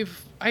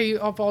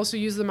I've also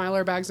used the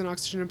Mylar bags and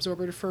oxygen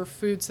absorber for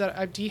foods that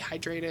I've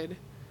dehydrated.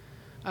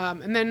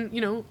 And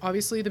then,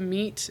 obviously the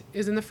meat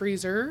is in the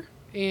freezer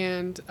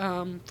and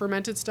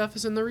fermented stuff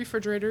is in the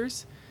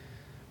refrigerators.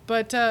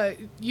 But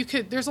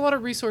there's a lot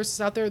of resources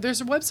out there.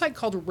 There's a website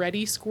called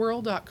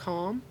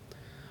readysquirrel.com,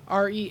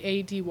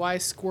 READY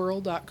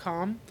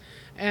squirrel.com.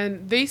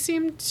 And they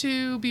seem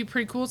to be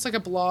pretty cool. It's like a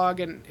blog,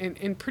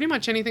 and pretty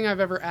much anything I've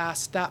ever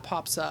asked, that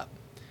pops up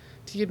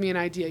to give me an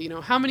idea.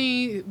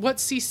 What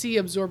cc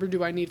absorber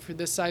do I need for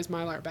this size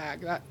Mylar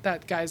bag?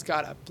 That guy's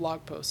got a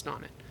blog post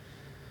on it.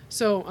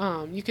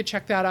 So you could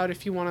check that out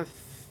if you want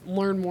to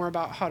learn more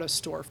about how to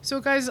store. So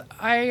guys,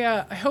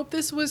 I hope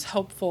this was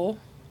helpful.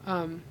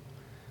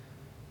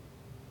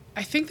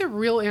 I think the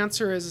real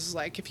answer is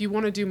like, if you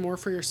want to do more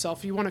for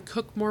yourself, you want to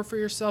cook more for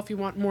yourself, you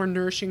want more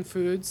nourishing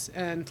foods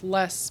and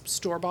less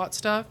store-bought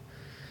stuff,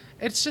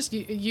 it's just,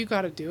 you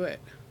got to do it.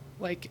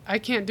 Like, I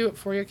can't do it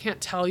for you. I can't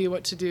tell you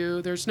what to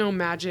do. There's no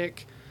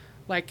magic,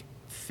 like,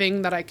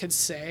 thing that I could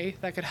say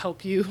that could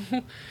help you.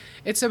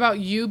 It's about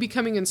you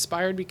becoming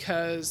inspired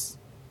because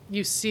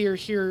you see or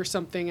hear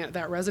something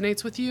that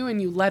resonates with you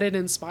and you let it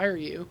inspire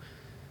you.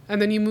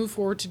 And then you move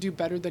forward to do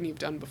better than you've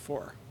done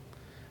before.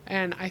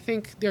 And I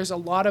think there's a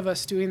lot of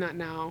us doing that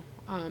now,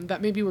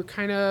 that maybe we're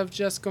kind of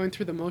just going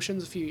through the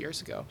motions a few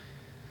years ago.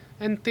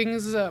 And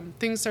things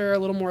are a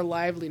little more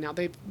lively now.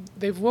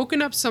 They've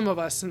woken up some of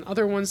us, and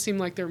other ones seem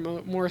like they're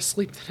more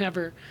asleep than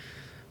ever.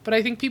 But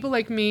I think people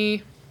like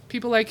me,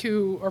 people like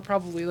who are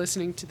probably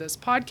listening to this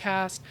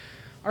podcast,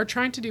 are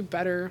trying to do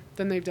better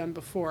than they've done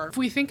before. If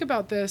we think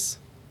about this,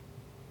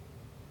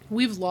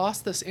 we've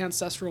lost this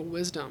ancestral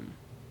wisdom.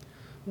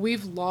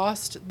 We've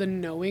lost the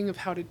knowing of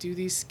how to do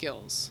these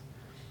skills.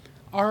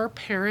 Our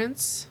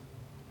parents,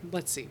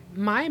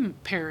 my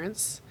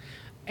parents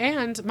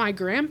and my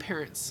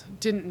grandparents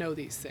didn't know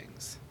these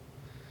things.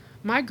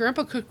 My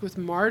grandpa cooked with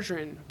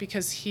margarine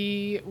because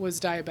he was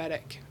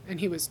diabetic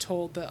and he was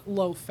told that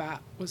low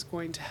fat was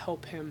going to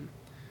help him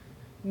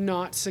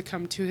not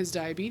succumb to his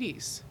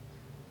diabetes.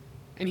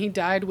 And he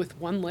died with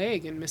one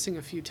leg and missing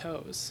a few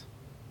toes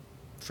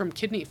from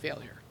kidney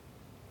failure.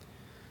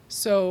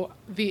 So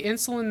the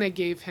insulin they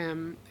gave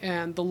him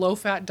and the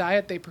low-fat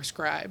diet they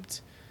prescribed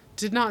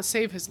did not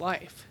save his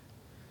life.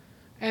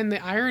 And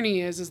the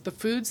irony is the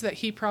foods that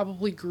he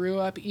probably grew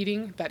up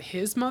eating that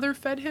his mother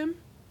fed him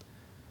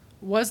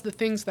was the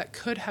things that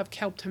could have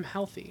kept him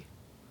healthy.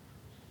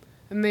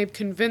 And they've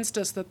convinced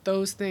us that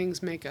those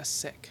things make us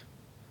sick.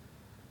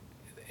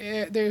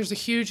 There's a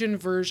huge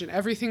inversion.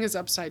 Everything is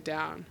upside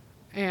down.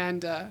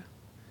 And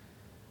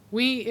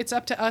it's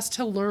up to us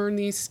to learn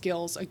these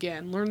skills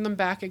again, learn them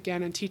back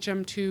again, and teach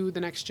them to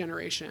the next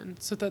generation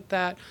so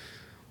that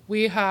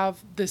we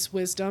have this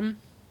wisdom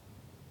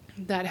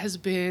that has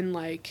been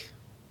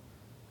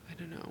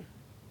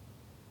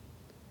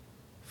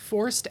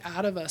forced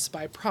out of us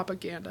by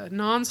propaganda,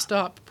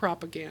 nonstop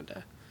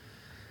propaganda.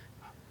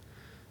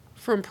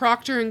 From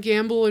Procter &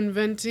 Gamble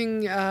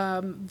inventing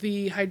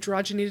the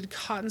hydrogenated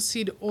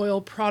cottonseed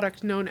oil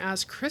product known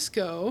as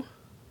Crisco,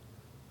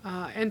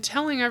 and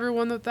telling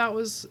everyone that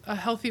was a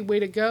healthy way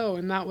to go,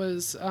 and that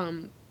was,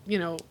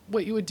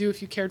 what you would do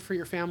if you cared for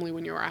your family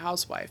when you were a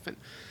housewife,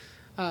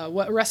 and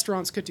what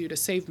restaurants could do to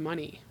save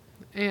money.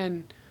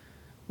 And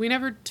we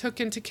never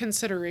took into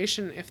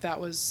consideration if that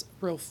was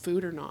real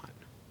food or not.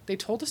 They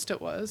told us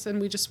it was,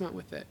 and we just went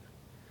with it.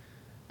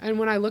 And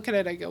when I look at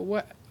it, I go,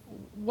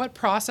 what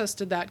process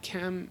did that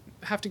chem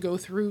have to go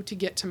through to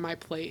get to my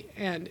plate?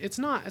 And it's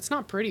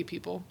not pretty,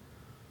 people.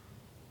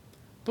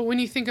 But when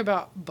you think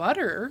about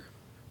butter,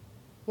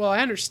 well, I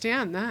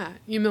understand that.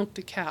 You milked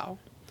a cow,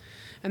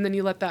 and then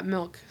you let that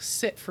milk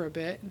sit for a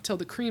bit until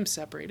the cream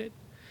separated.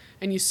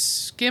 And you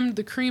skimmed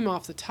the cream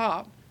off the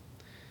top,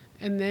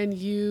 and then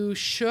you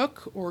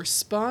shook or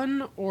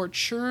spun or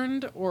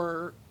churned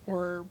or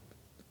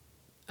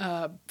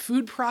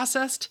food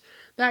processed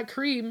that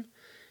cream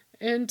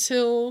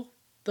until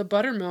the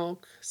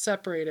buttermilk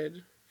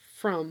separated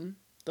from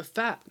the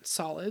fat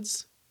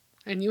solids,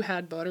 and you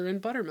had butter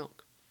and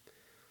buttermilk.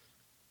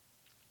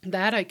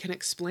 That I can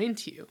explain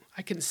to you.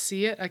 I can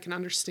see it. I can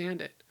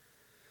understand it.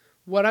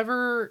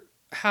 Whatever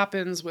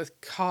happens with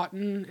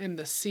cotton and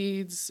the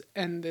seeds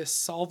and this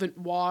solvent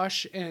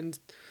wash and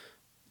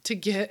to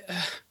get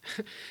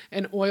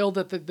an oil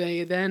that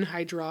they then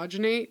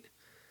hydrogenate,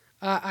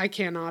 I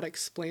cannot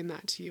explain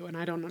that to you, and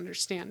I don't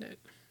understand it.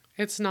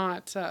 It's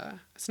not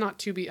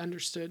to be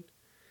understood.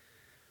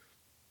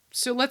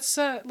 So let's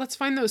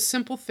find those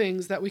simple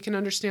things that we can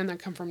understand that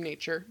come from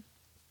nature,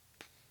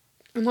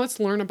 and let's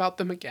learn about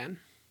them again,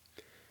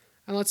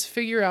 and let's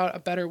figure out a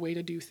better way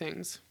to do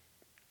things.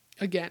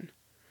 Again,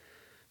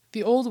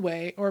 the old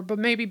way, but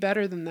maybe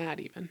better than that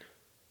even.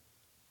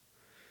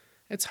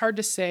 It's hard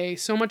to say.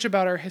 So much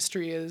about our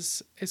history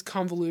is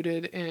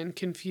convoluted and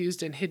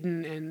confused and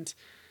hidden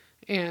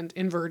and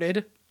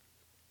inverted.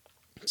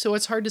 So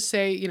it's hard to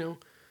say,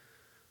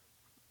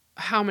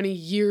 how many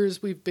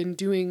years we've been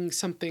doing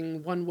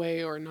something one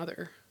way or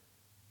another.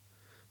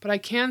 But I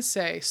can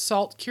say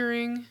salt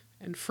curing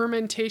and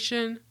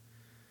fermentation,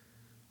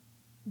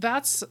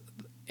 that's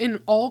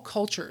in all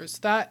cultures.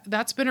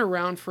 That's been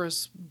around for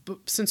us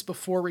since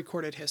before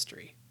recorded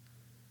history.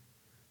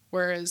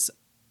 Whereas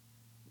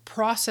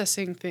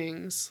processing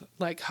things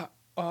like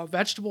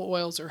vegetable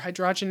oils or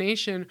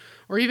hydrogenation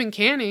or even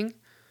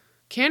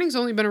canning's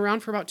only been around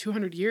for about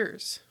 200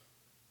 years.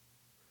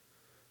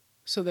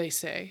 So they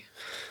say.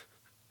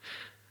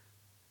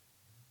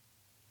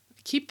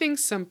 Keep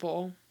things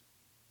simple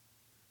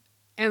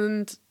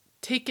and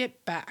take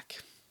it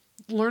back.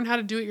 Learn how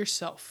to do it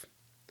yourself.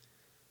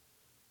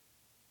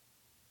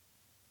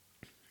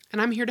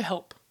 And I'm here to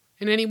help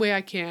in any way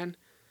I can,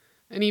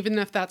 and even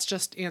if that's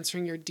just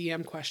answering your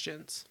DM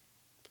questions.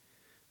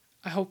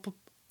 I hope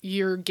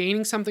you're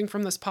gaining something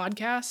from this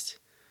podcast.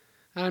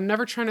 I'm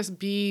never trying to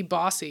be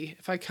bossy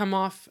if I come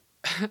off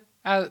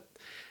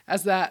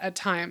as that at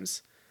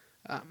times.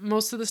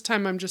 Most of this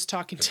time I'm just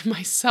talking to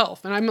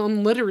myself, and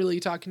I'm literally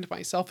talking to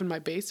myself in my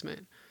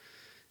basement.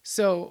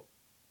 So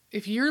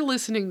if you're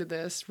listening to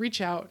this,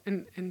 reach out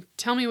and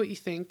tell me what you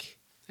think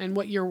and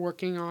what you're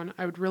working on.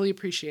 I would really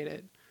appreciate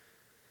it.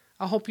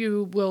 I hope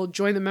you will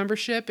join the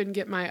membership and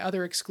get my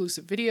other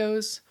exclusive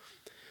videos.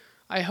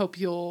 I hope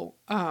you'll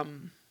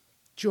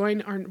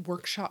join our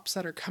workshops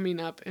that are coming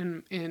up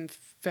in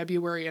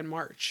February and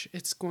March.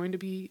 It's going to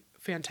be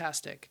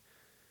fantastic.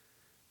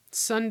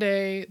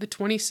 Sunday, the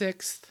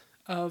 26th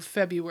of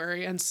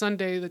February, and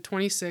Sunday, the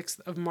 26th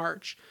of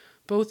March,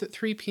 both at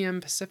 3 p.m.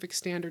 Pacific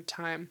Standard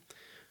Time.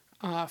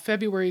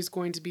 February is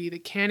going to be the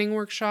canning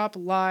workshop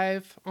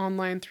live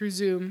online through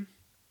Zoom,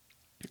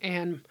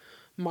 and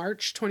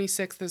March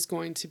 26th is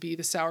going to be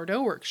the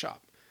sourdough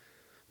workshop.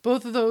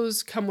 Both of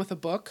those come with a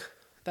book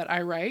that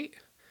I write,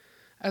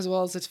 as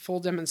well as its full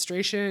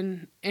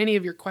demonstration. Any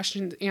of your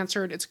questions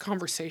answered, it's a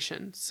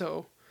conversation.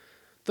 So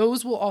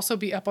those will also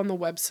be up on the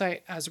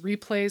website as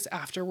replays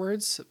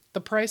afterwards.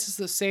 The price is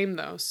the same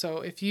though,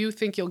 so if you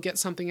think you'll get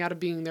something out of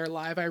being there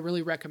live, I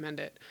really recommend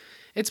it.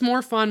 It's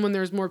more fun when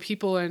there's more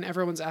people and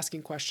everyone's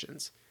asking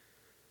questions.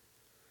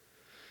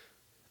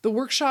 The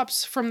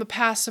workshops from the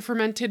past, the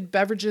fermented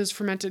beverages,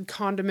 fermented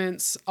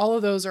condiments, all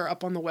of those are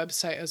up on the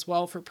website as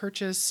well for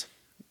purchase.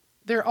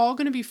 They're all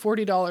going to be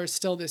 $40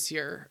 still this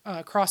year,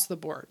 across the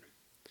board.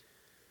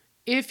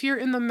 If you're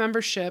in the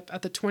membership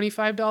at the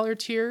 $25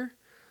 tier,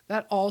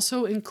 that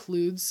also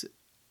includes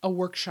a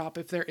workshop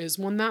if there is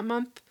one that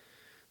month.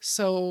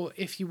 So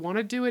if you want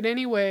to do it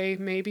anyway,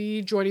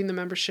 maybe joining the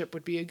membership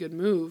would be a good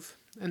move.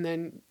 And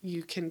then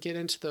you can get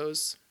into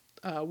those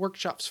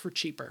workshops for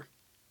cheaper.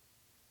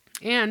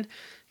 And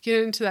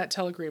get into that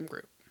Telegram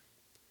group.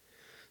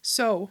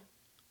 So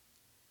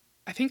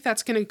I think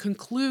that's going to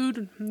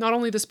conclude not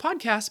only this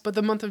podcast, but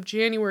the month of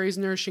January's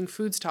Nourishing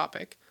Foods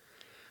topic.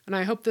 And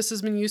I hope this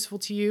has been useful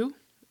to you.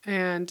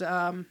 And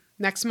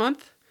next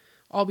month,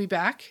 I'll be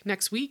back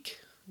next week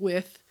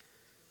with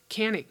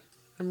canning.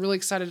 I'm really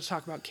excited to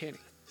talk about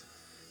canning.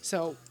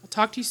 So I'll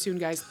talk to you soon,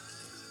 guys.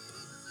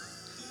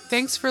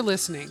 Thanks for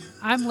listening.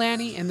 I'm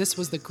Lanny, and this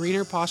was the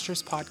Greener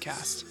Postures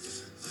Podcast.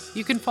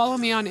 You can follow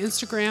me on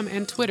Instagram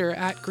and Twitter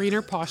at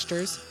Greener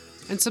Postures,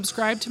 and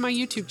subscribe to my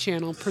YouTube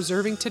channel,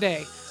 Preserving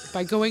Today,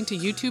 by going to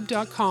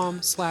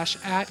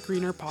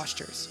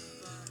youtube.com/@greenerpostures.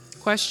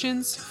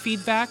 Questions,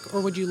 feedback, or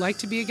would you like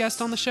to be a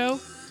guest on the show?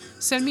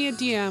 Send me a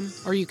DM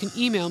or you can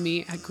email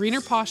me at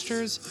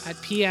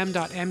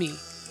greenerpostures@pm.me.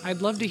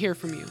 I'd love to hear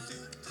from you.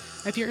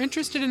 If you're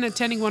interested in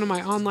attending one of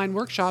my online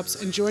workshops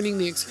and joining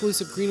the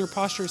exclusive Greener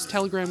Postures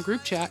Telegram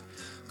group chat,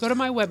 go to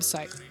my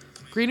website,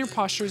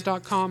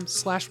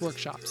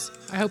 greenerpostures.com/workshops.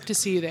 I hope to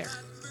see you there.